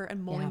this over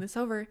and mulling this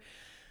over.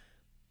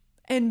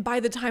 And by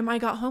the time I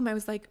got home, I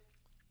was like,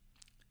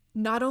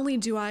 not only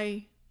do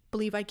I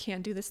believe I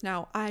can do this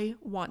now. I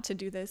want to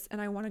do this and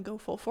I want to go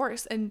full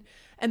force. And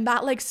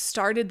that like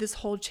started this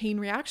whole chain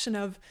reaction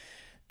of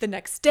the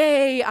next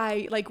day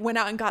I like went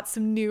out and got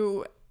some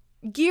new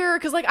gear.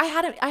 Cause like I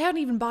hadn't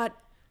even bought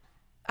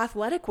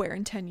athletic wear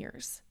in 10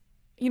 years.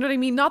 You know what I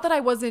mean? Not that I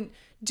wasn't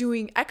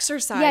doing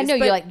exercise. Yeah, no,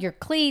 but you're like your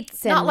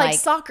cleats and not like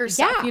soccer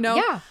stuff, yeah, you know?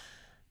 Yeah.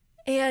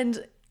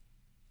 And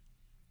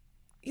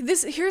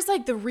here's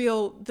like the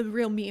real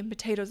meat and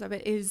potatoes of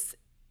it is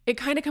it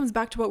kind of comes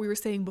back to what we were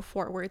saying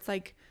before, where it's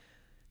like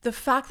the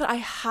fact that I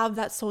have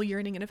that soul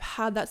yearning and have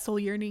had that soul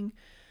yearning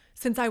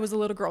since I was a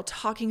little girl,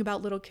 talking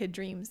about little kid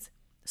dreams.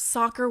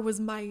 Soccer was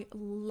my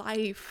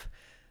life.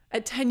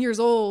 At 10 years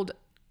old,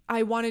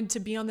 I wanted to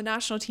be on the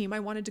national team. I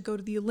wanted to go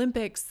to the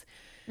Olympics.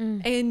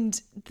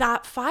 And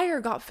that fire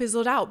got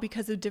fizzled out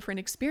because of different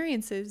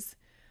experiences.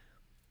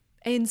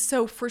 And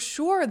so for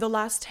sure, the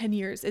last 10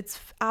 years, it's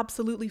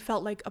absolutely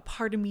felt like a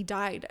part of me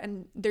died.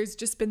 And there's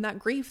just been that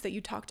grief that you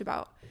talked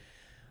about.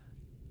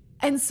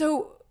 And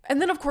so,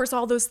 and then of course,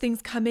 all those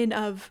things come in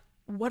of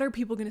what are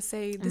people going to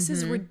say? This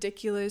is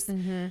ridiculous.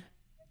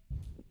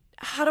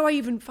 How do I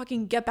even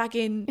fucking get back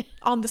in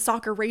on the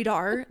soccer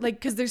radar? Like,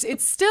 cause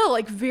it's still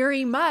like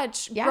very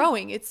much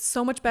growing. It's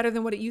so much better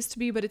than what it used to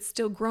be, but it's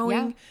still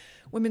growing.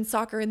 Women's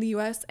soccer in the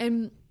US.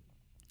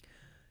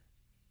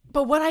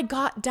 But what I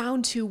got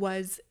down to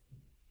was,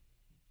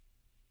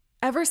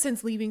 ever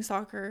since leaving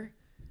soccer,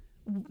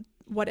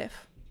 what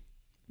if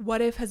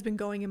has been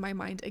going in my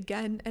mind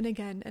again and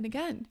again and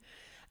again.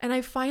 And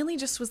I finally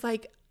just was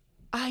like,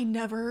 I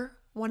never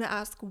want to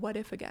ask what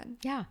if again.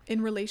 Yeah.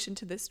 In relation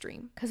to this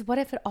dream. Because what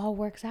if it all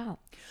works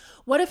out?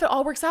 What if it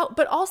all works out?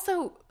 But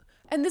also,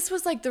 and this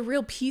was like the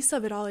real piece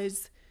of it all,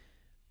 is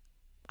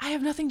I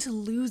have nothing to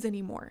lose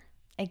anymore.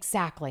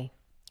 Exactly.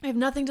 I have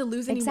nothing to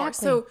lose anymore.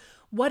 Exactly. So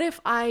what if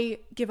I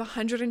give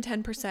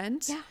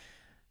 110%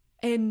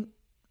 and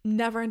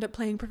never end up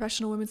playing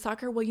professional women's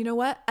soccer? Well, you know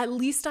what? At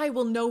least I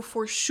will know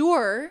for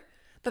sure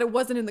that it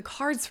wasn't in the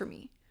cards for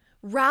me.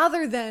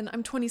 Rather than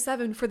I'm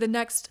 27 for the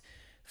next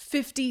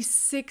 50,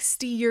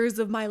 60 years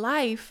of my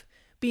life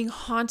being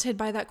haunted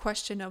by that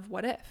question of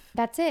what if.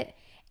 That's it.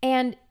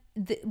 And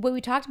what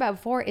we talked about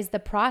before is the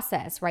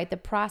process, right? The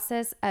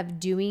process of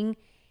doing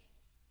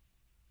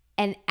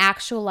and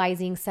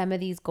actualizing some of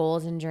these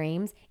goals and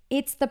dreams.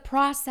 It's the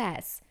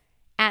process.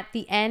 At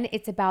the end,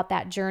 it's about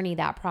that journey,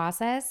 that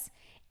process,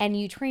 and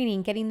you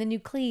training, getting the new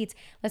cleats.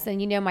 Listen,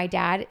 you know, my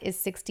dad is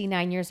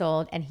 69 years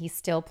old and he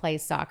still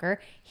plays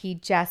soccer. He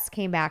just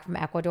came back from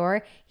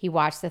Ecuador. He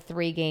watched the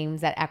 3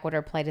 games that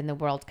Ecuador played in the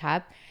World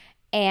Cup.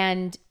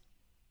 And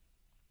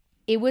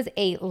it was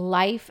a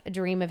life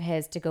dream of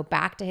his to go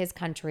back to his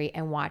country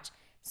and watch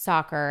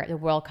soccer, the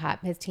World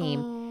Cup, his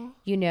team,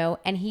 you know,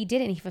 and he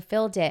did it and he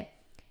fulfilled it.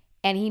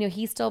 And, you know,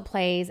 he still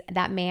plays.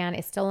 That man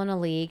is still in a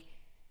league.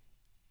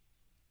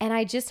 And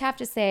I just have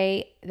to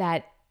say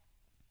that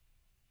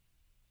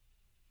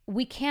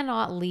we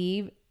cannot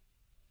leave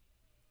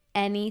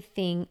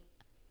anything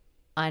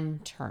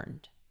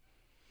unturned.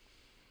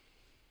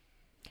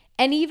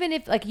 And even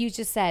if, like you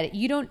just said,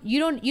 you don't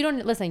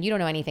listen, you don't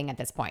know anything at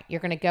this point. You're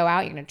going to go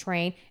out, you're going to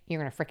train,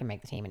 you're going to freaking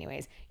make the team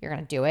anyways. You're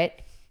going to do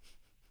it.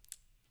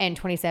 And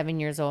 27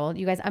 years old,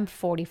 you guys, I'm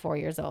 44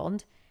 years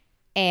old.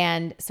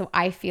 And so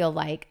I feel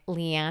like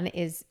Leanne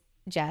is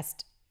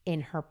just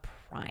in her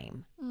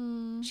prime.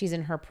 She's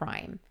in her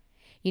prime.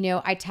 You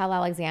know, I tell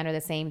Alexandra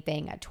the same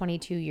thing at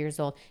 22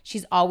 years old.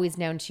 She's always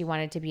known she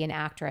wanted to be an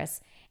actress.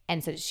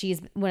 And so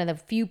she's one of the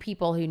few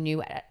people who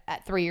knew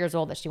at 3 years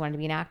old that she wanted to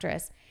be an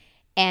actress.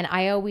 And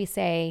I always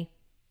say,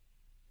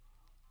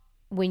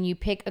 when you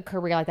pick a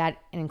career like that,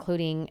 and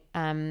including,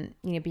 you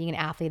know, being an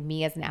athlete,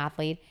 me as an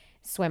athlete,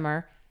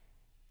 swimmer,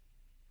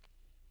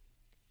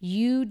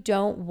 you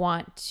don't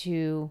want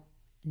to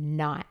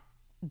not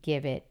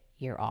give it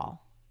your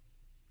all.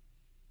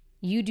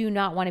 You do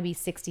not want to be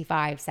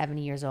 65,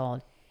 70 years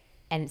old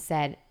and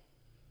said,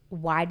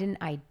 why didn't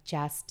I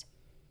just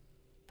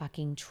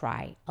fucking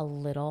try a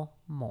little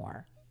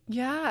more?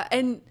 Yeah.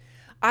 And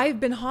I've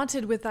been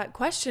haunted with that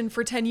question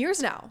for 10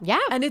 years now. Yeah.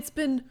 And it's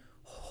been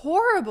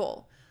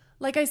horrible.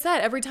 Like I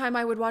said, every time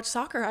I would watch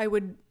soccer, I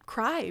would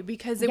cry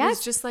because it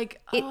was just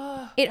like,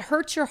 it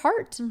hurts your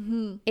heart.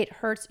 It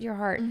hurts your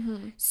heart.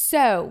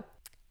 So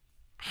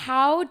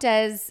how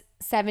does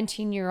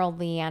 17-year-old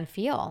Leanne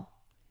feel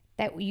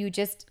that you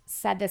just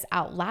said this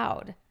out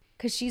loud?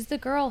 Because she's the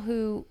girl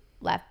who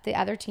left the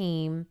other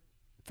team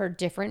for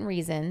different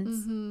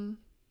reasons.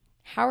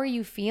 How are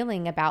you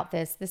feeling about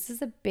this? This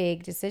is a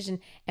big decision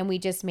and we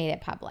just made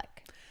it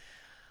public.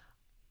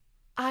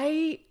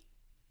 I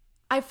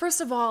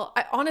first of all,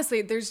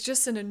 honestly, there's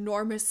just an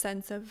enormous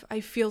sense of,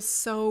 I feel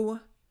so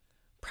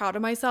proud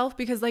of myself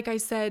because like I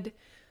said,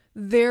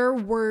 there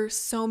were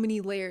so many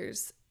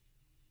layers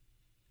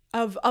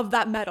of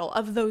that metal,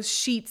 of those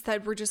sheets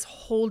that were just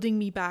holding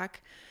me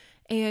back.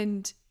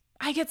 And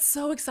I get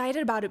so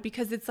excited about it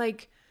because it's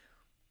like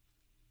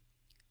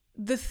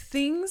the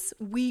things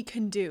we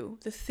can do,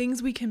 the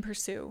things we can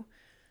pursue,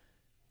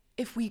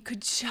 if we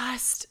could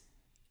just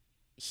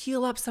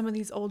heal up some of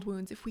these old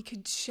wounds, if we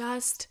could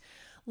just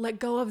let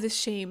go of the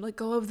shame, let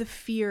go of the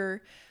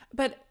fear.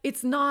 But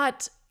it's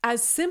not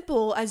as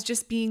simple as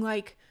just being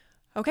like,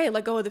 okay,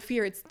 let go of the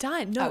fear. It's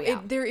done.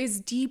 No, there is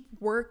deep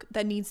work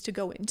that needs to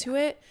go into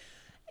it.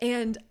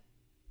 And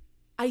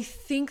I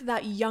think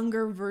that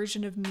younger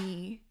version of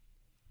me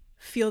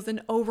feels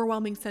an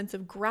overwhelming sense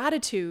of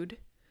gratitude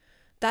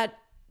that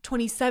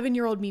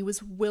 27-year-old me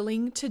was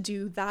willing to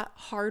do that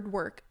hard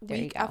work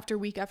week after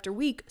week after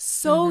week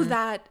so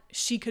that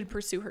she could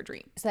pursue her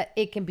dream. So that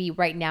it can be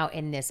right now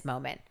in this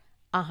moment.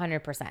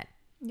 100%.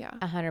 Yeah.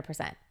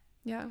 100%.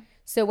 Yeah.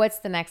 So what's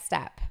the next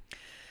step?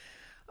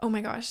 Oh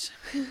my gosh.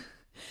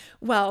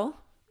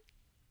 Well,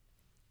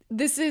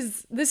 this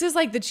is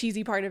like the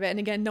cheesy part of it. And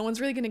again, no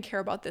one's really going to care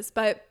about this,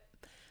 but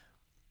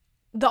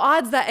the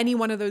odds that any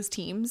one of those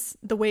teams,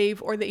 the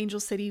Wave or the Angel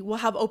City, will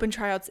have open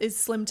tryouts is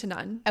slim to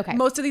none. Okay.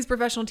 Most of these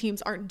professional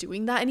teams aren't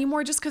doing that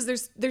anymore just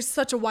because there's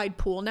such a wide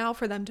pool now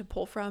for them to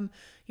pull from.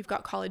 You've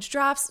got college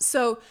drafts.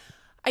 So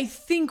I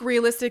think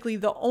realistically,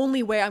 the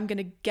only way I'm going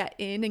to get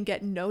in and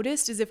get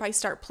noticed is if I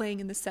start playing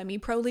in the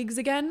semi-pro leagues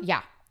again.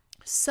 Yeah.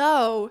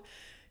 So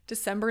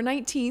December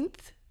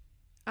 19th,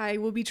 I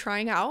will be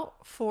trying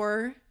out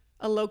for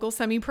a local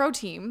semi-pro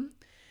team.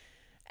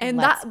 And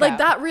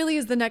that really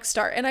is the next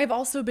start. And I've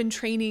also been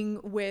training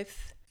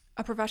with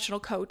a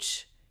professional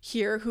coach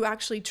here who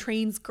actually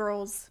trains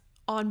girls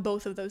on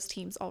both of those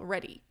teams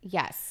already.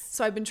 Yes.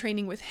 So I've been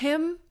training with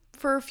him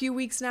for a few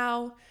weeks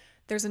now.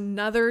 There's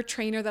another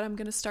trainer that I'm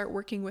going to start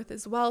working with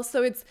as well.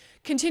 So it's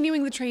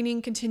continuing the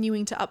training,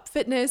 continuing to up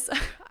fitness.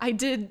 I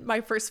did my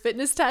first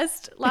fitness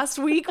test last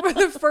week for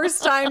the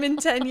first time in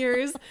 10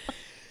 years.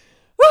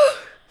 Woo!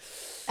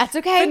 That's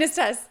okay. Fitness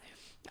test.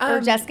 We're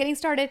just getting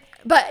started.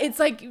 But it's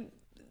like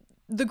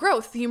the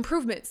growth, the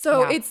improvement.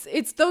 So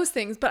it's those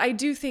things. But I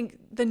do think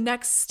the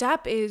next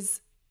step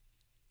is,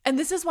 and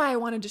this is why I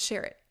wanted to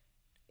share it,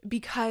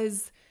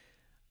 because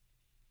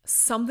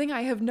something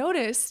I have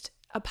noticed,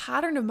 a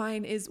pattern of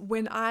mine, is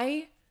when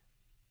I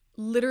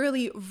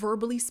literally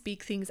verbally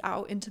speak things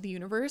out into the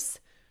universe,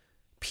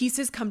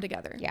 pieces come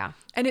together. Yeah.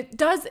 And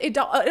it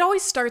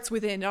always starts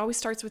within. It always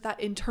starts with that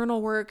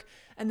internal work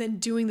and then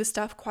doing the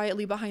stuff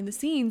quietly behind the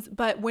scenes.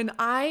 But when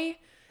I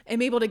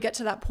am able to get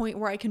to that point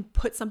where I can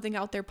put something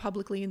out there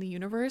publicly in the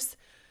universe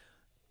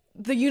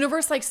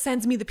like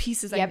sends me the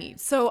pieces I need.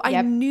 So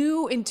I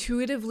knew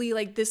intuitively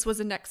like this was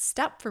a next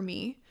step for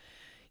me,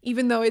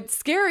 even though it's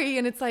scary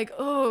and it's like,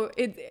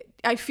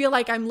 I feel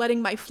like I'm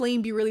letting my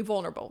flame be really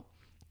vulnerable.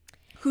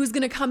 Who's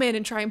going to come in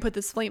and try and put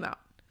this flame out?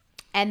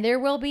 And there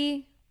will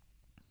be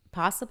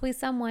possibly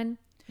someone,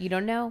 you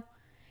don't know,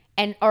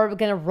 and are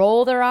going to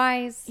roll their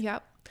eyes.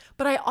 Yep.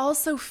 But I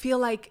also feel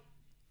like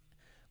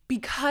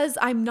because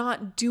I'm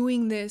not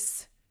doing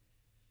this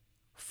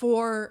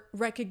for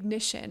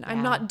recognition,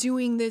 I'm not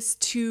doing this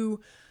to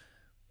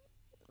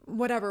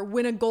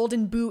win a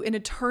golden boot in a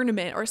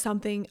tournament or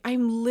something.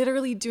 I'm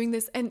literally doing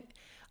this. And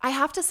I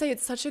have to say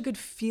it's such a good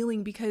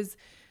feeling because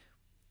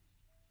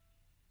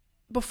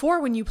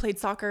before, when you played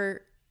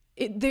soccer,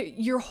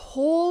 your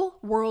whole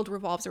world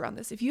revolves around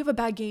this. If you have a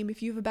bad game,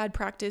 if you have a bad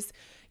practice,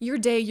 your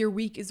day, your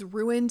week is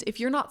ruined. If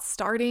you're not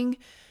starting,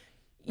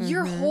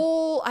 your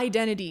whole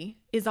identity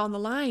is on the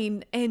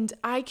line. And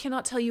I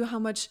cannot tell you how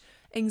much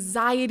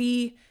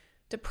anxiety,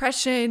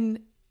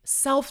 depression,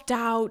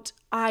 self-doubt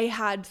I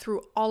had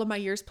through all of my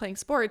years playing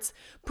sports,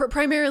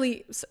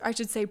 primarily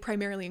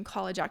in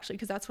college, actually,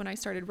 because that's when I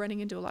started running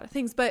into a lot of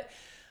things. But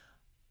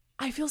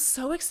I feel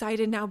so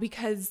excited now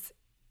because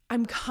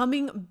I'm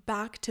coming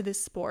back to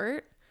this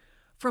sport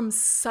from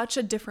such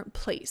a different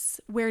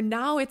place, where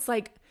now it's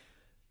like,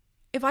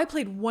 if I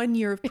played 1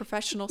 year of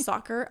professional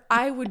soccer,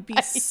 I would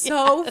be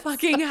so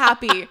fucking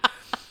happy.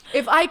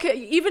 If I could,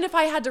 even if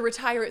I had to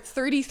retire at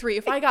 33,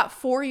 if I got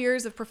 4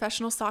 years of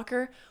professional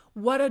soccer,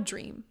 what a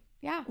dream.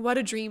 Yeah. What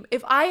a dream.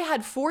 If I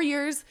had 4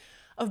 years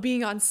of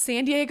being on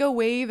San Diego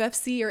Wave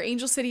FC or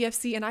Angel City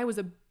FC and I was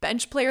a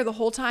bench player the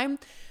whole time,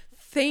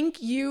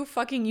 thank you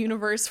fucking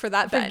universe for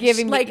that bench.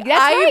 Giving me, like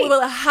I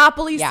will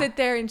happily sit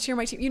there and cheer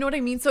my team. You know what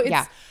I mean? So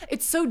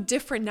it's so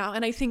different now.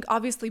 And I think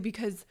obviously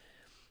because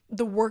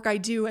the work I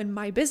do and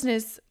my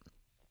business,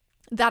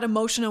 that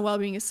emotional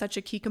well-being is such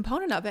a key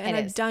component of it. And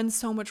I've done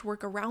so much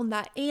work around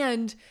that.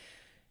 And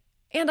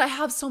I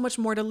have so much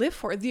more to live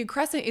for. The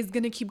Crescent is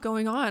going to keep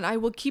going on. I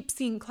will keep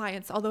seeing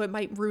clients, although it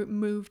might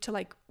move to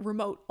like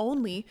remote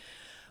only,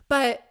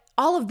 but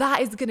all of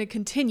that is going to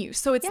continue.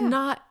 So it's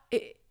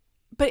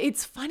but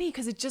it's funny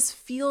because it just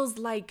feels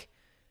like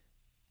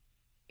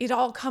it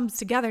all comes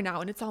together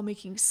now and it's all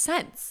making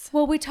sense.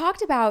 Well, we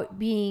talked about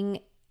being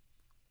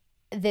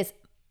this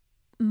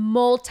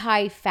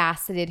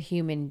multifaceted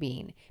human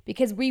being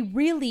because we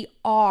really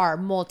are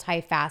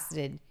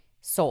multifaceted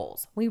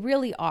souls. We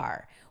really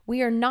are.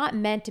 We are not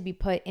meant to be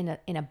put in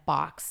a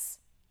box.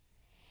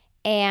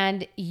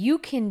 And you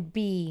can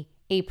be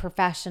a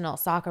professional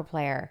soccer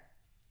player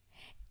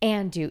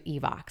and do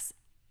EVOX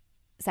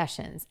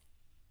sessions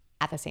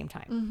at the same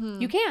time.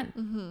 Mm-hmm. You can.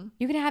 Mm-hmm.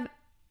 You can have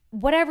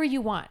whatever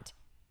you want,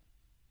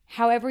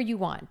 however you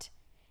want.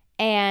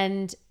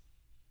 And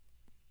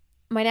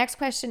my next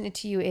question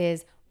to you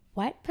is,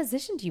 What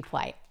position do you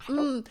play?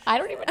 I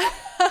don't even know.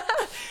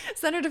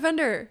 Center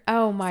defender.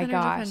 Oh my Center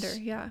gosh.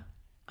 defender, yeah.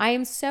 I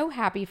am so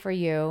happy for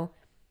you.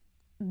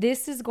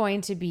 This is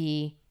going to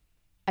be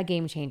a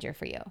game changer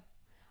for you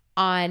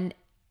on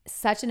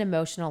such an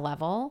emotional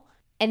level.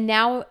 And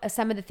now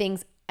some of the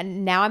things,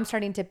 and now I'm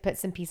starting to put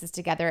some pieces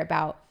together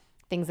about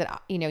things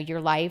that,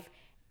 your life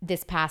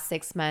this past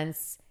 6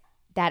 months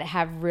that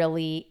have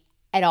really,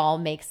 it all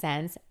makes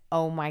sense.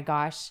 Oh my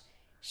gosh,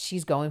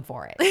 she's going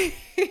for it.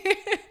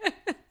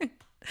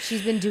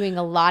 She's been doing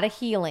a lot of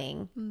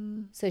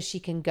healing so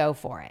she can go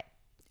for it.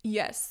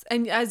 Yes.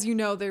 And as you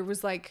know, there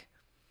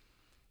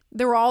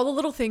were all the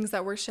little things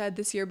that were shed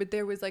this year, but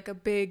there was like a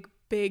big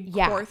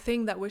core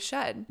thing that was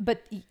shed.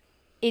 But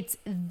it's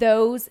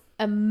those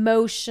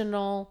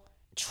emotional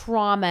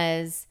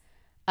traumas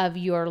of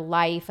your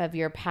life, of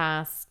your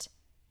past,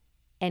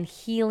 and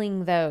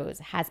healing those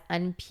has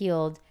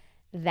unpeeled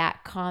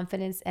that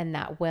confidence and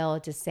that will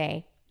to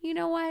say, you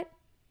know what?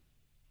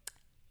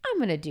 I'm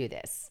going to do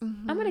this.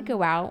 I'm going to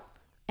go out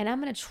and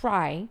I'm going to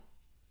try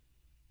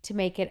to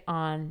make it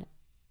on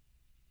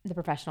the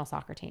professional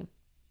soccer team.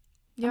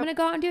 Yep. I'm going to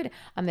go out and do it.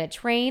 I'm going to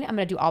train. I'm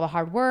going to do all the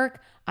hard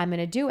work. I'm going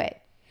to do it.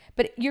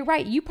 But you're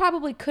right. You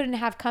probably couldn't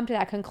have come to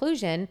that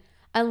conclusion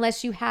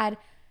unless you had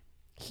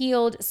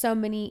healed so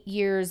many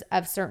years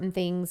of certain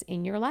things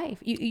in your life.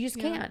 You just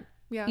can't.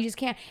 Yeah. You just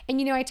can't.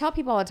 And, I tell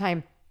people all the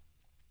time,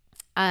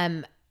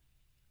 at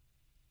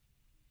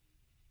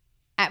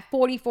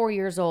 44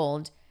 years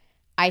old,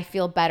 I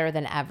feel better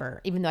than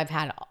ever, even though I've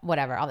had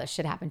all this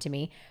shit happen to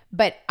me.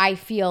 But I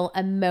feel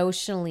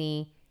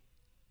emotionally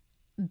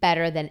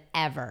better than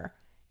ever.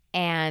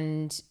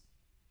 And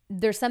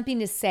there's something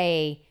to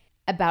say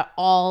about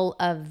all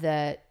of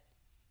the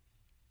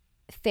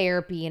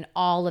therapy and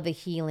all of the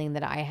healing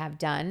that I have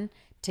done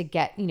to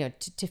get,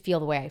 to feel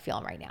the way I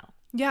feel right now.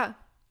 Yeah.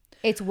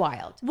 It's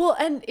wild. Well,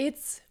 and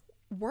it's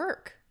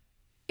work.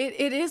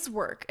 It is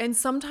work. And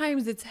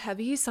sometimes it's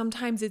heavy.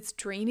 Sometimes it's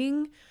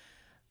draining.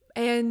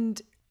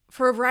 And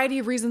for a variety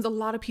of reasons, a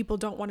lot of people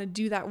don't want to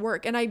do that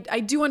work. And I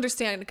do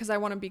understand, because I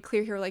want to be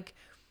clear here, like,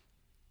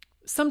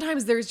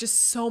 sometimes there's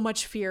just so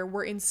much fear.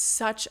 We're in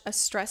such a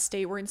stress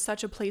state. We're in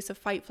such a place of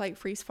fight, flight,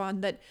 freeze,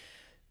 fawn that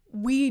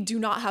we do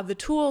not have the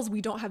tools.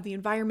 We don't have the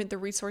environment, the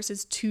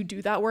resources to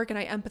do that work. And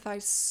I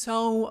empathize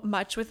so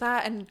much with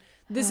that. And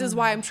this is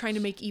why I'm trying to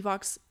make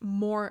EVOX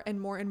more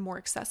and more and more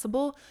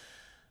accessible,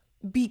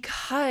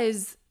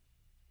 because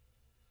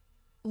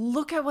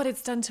look at what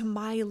it's done to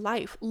my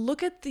life.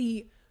 Look at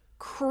the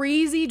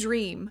crazy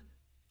dream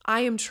I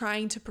am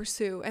trying to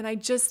pursue. And I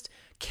just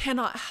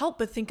cannot help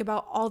but think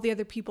about all the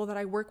other people that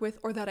I work with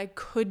or that I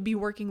could be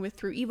working with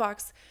through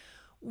EVOX.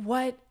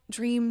 What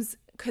dreams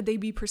could they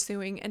be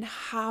pursuing, and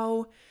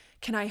how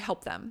can I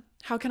help them?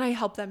 How can I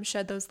help them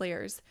shed those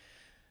layers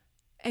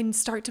and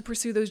start to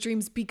pursue those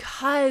dreams?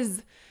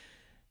 Because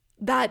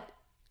that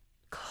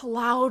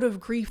cloud of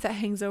grief that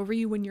hangs over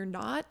you when you're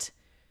not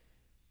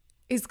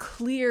is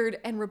cleared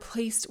and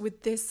replaced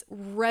with this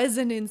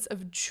resonance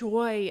of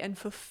joy and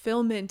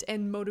fulfillment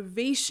and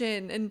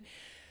motivation and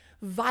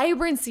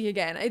vibrancy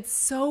again. It's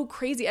so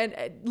crazy. And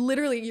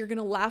literally, you're going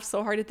to laugh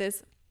so hard at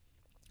this.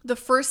 The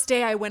first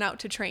day I went out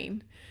to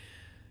train,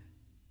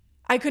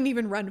 I couldn't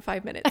even run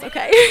 5 minutes,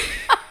 okay?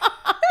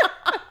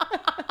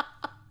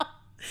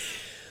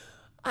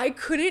 I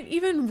couldn't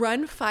even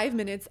run 5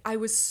 minutes. I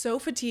was so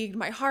fatigued,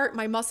 my heart,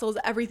 my muscles,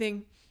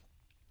 everything.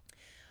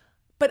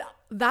 But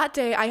that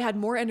day I had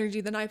more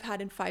energy than I've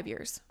had in 5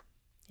 years.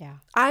 Yeah.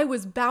 I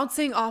was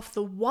bouncing off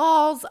the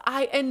walls.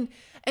 And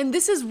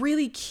this is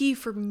really key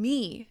for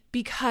me,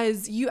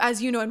 because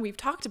as you know, and we've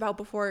talked about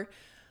before,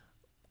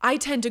 I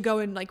tend to go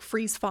in like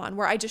freeze fawn,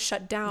 where I just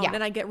shut down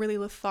and I get really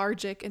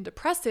lethargic and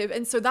depressive.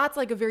 And so that's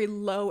like a very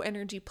low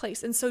energy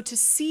place. And so to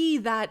see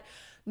that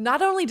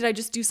not only did I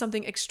just do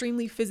something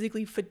extremely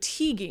physically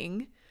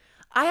fatiguing,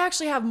 I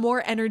actually have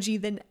more energy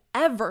than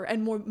ever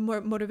and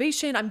more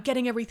motivation. I'm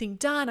getting everything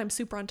done. I'm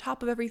super on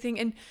top of everything.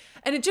 And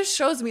it just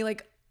shows me,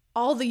 like,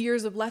 all the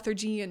years of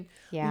lethargy and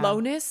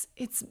lowness,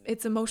 it's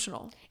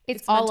emotional.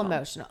 It's all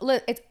emotional.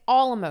 It's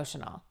all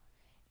emotional.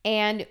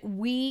 And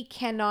we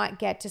cannot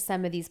get to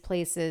some of these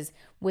places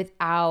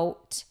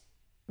without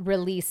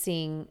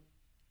releasing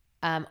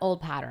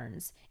old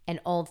patterns and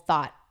old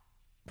thought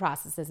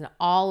processes and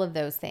all of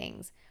those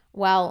things.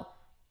 Well,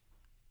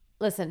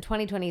 listen,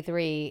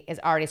 2023 is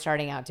already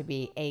starting out to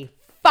be a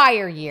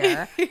fire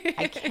year.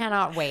 I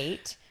cannot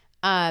wait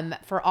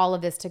for all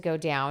of this to go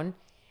down.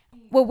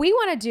 What we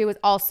want to do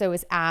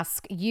is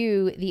ask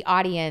you, the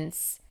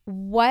audience,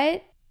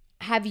 what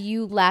have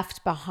you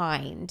left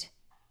behind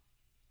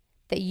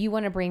that you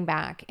want to bring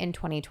back in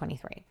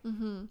 2023?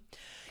 Mm-hmm.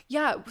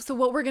 Yeah. So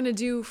what we're going to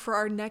do for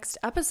our next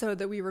episode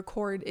that we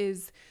record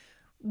is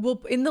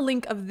in the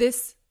link of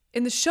this,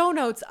 in the show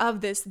notes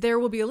of this, there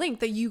will be a link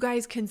that you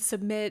guys can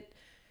submit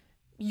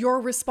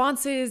your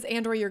responses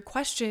and or your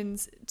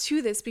questions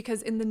to this,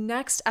 because in the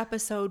next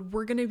episode,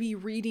 we're going to be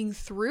reading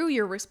through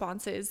your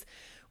responses,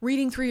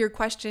 reading through your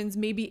questions,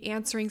 maybe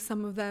answering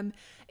some of them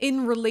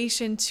in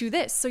relation to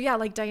this. So yeah,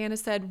 like Diana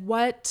said,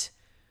 what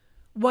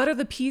What are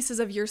the pieces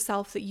of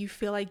yourself that you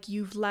feel like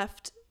you've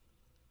left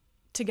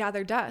to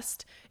gather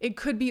dust? It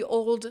could be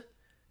old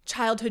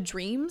childhood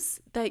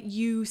dreams that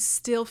you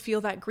still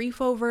feel that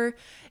grief over.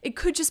 It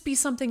could just be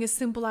something as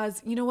simple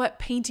as, you know what,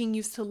 painting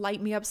used to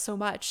light me up so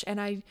much,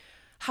 and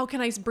how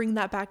can I bring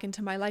that back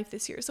into my life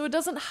this year? So it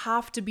doesn't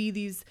have to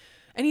be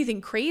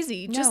anything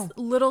crazy, just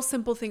little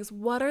simple things.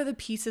 What are the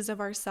pieces of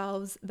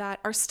ourselves that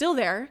are still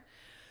there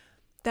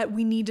that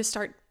we need to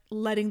start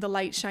letting the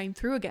light shine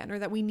through again, or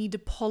that we need to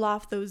pull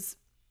off those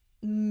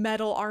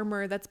metal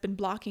armor that's been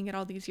blocking it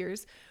all these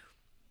years?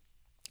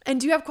 And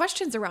do you have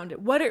questions around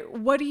it?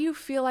 What do you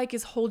feel like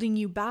is holding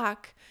you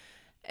back?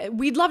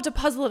 We'd love to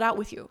puzzle it out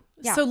with you.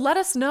 Yeah. So let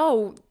us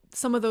know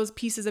some of those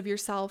pieces of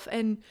yourself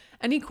and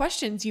any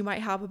questions you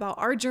might have about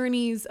our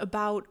journeys,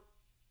 about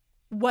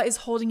what is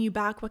holding you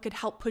back, what could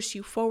help push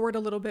you forward a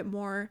little bit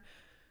more.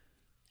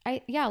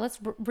 Let's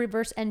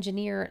reverse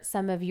engineer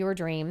some of your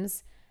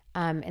dreams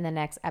in the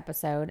next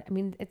episode. I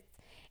mean,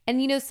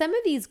 some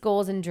of these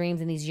goals and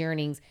dreams and these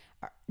yearnings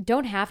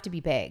don't have to be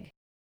big.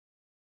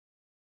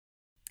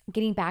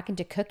 Getting back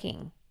into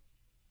cooking.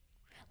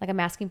 Like,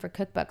 I'm asking for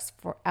cookbooks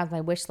as my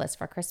wish list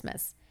for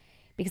Christmas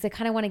because I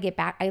kind of want to get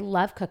back. I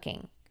love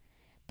cooking,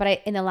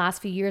 but in the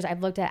last few years,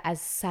 I've looked at it as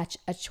such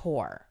a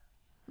chore.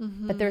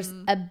 Mm-hmm. But there's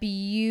a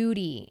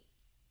beauty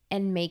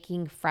in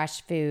making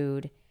fresh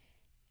food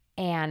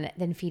and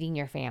then feeding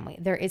your family.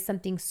 There is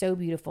something so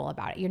beautiful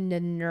about it. The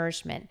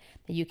nourishment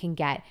that you can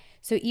get.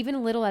 So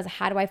even little as,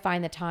 how do I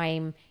find the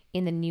time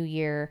in the new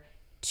year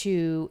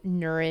to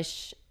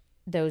nourish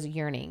those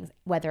yearnings,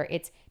 whether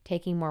it's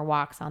taking more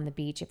walks on the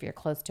beach if you're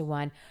close to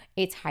one,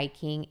 it's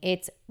hiking,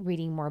 it's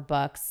reading more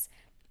books,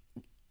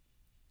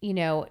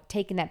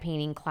 taking that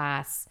painting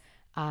class,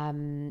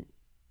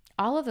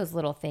 all of those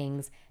little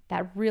things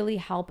that really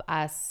help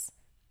us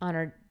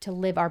to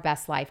live our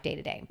best life day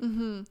to day.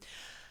 Mm-hmm.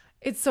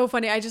 It's so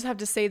funny. I just have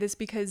to say this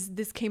because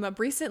this came up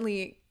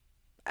recently.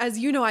 As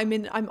you know,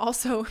 I'm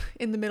also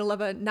in the middle of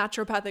a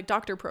naturopathic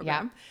doctor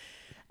program. Yeah.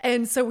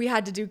 And so we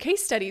had to do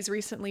case studies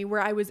recently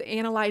where I was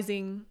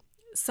analyzing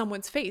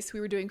someone's face.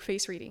 We were doing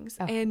face readings.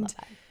 Oh, and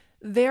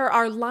there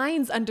are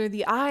lines under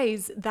the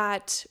eyes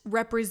that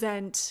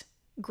represent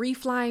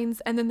grief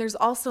lines. And then there's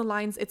also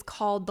lines, it's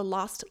called the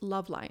lost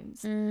love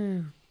lines.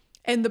 Mm.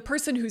 And the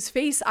person whose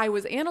face I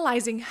was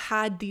analyzing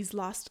had these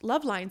lost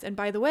love lines. And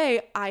by the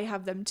way, I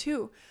have them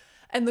too.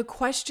 And the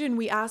question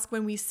we ask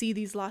when we see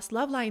these lost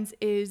love lines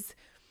is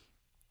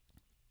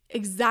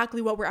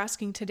exactly what we're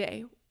asking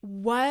today.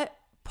 What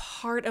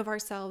part of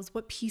ourselves,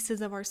 what pieces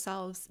of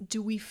ourselves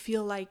do we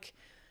feel like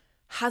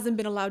hasn't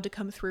been allowed to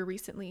come through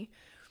recently?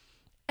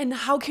 And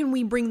how can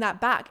we bring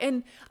that back?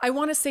 And I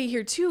want to say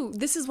here too,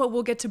 this is what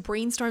we'll get to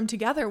brainstorm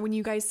together when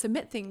you guys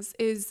submit things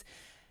is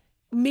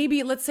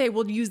maybe, let's say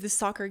we'll use this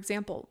soccer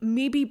example.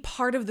 Maybe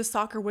part of the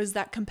soccer was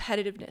that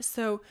competitiveness.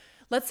 So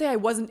let's say I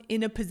wasn't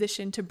in a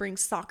position to bring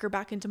soccer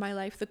back into my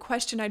life. The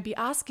question I'd be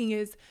asking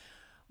is,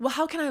 well,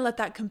 how can I let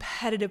that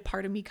competitive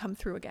part of me come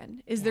through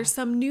again? Is there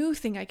some new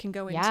thing I can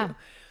go into?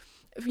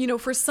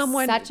 For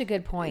someone. Such a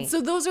good point.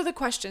 So those are the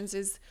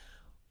questions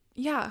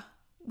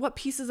what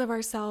pieces of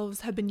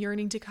ourselves have been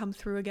yearning to come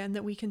through again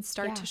that we can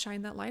start to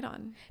shine that light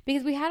on?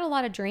 Because we had a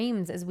lot of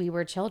dreams as we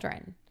were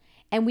children.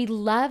 And we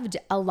loved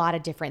a lot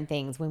of different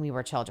things when we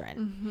were children.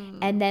 Mm-hmm.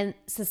 And then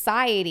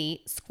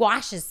society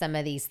squashes some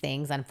of these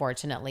things,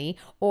 unfortunately,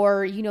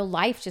 or,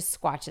 life just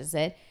squashes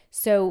it.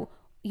 So,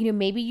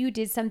 maybe you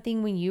did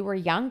something when you were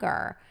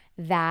younger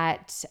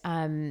that,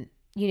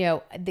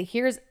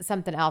 here's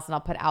something else, and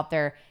I'll put out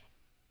there.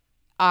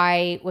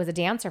 I was a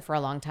dancer for a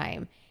long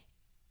time,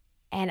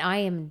 and I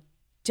am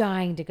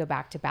dying to go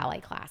back to ballet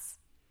class.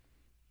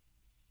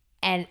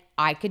 And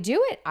I could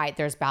do it.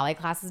 There's ballet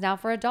classes now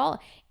for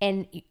adult.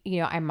 And,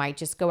 I might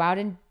just go out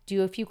and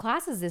do a few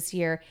classes this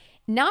year.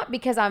 Not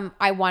because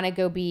I want to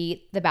go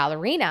be the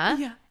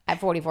ballerina at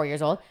 44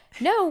 years old.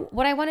 No,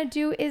 what I want to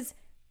do is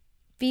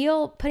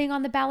feel putting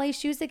on the ballet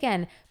shoes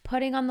again,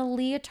 putting on the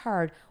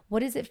leotard. What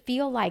does it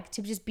feel like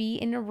to just be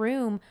in a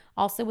room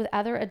also with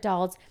other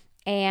adults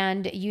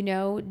and,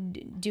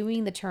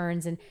 doing the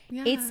turns? And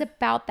it's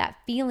about that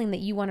feeling that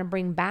you want to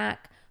bring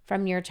back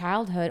from your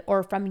childhood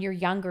or from your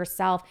younger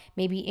self,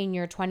 maybe in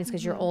your 20s,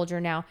 because you're older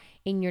now,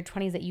 in your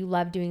 20s, that you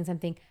love doing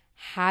something.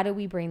 How do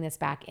we bring this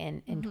back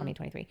in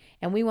 2023?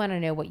 And we want to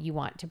know what you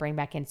want to bring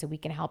back in so we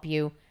can help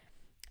you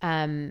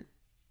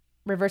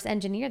reverse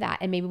engineer that.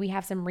 And maybe we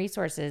have some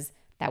resources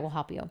that will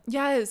help you.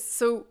 Yes.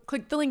 So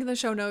click the link in the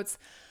show notes.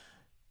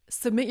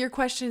 Submit your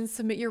questions,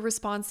 submit your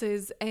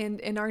responses. And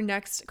in our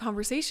next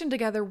conversation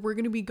together, we're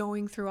going to be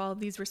going through all of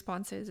these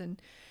responses and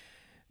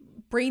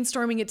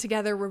brainstorming it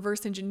together,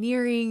 reverse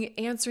engineering,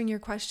 answering your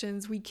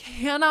questions. We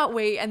cannot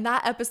wait. And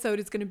that episode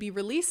is going to be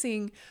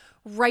releasing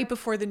right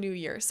before the new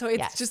year. So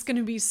it's just going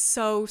to be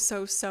so,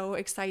 so, so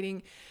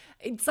exciting.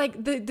 It's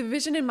like the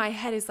vision in my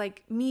head is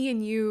like me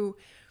and you,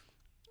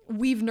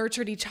 we've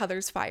nurtured each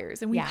other's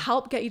fires and we've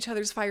helped get each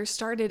other's fires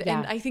started.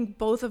 And I think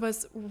both of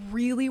us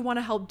really want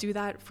to help do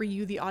that for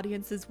you, the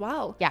audience, as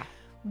well. Yeah.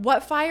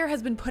 What fire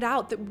has been put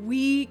out that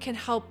we can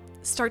help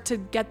start to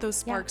get those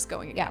sparks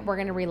going again. Yeah, we're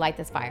going to relight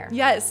this fire.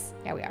 Yes.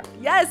 Yeah, we are.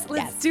 Yes,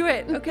 let's do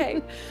it.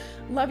 Okay.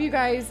 Love you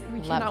guys.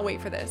 We cannot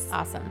wait for this.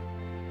 Awesome.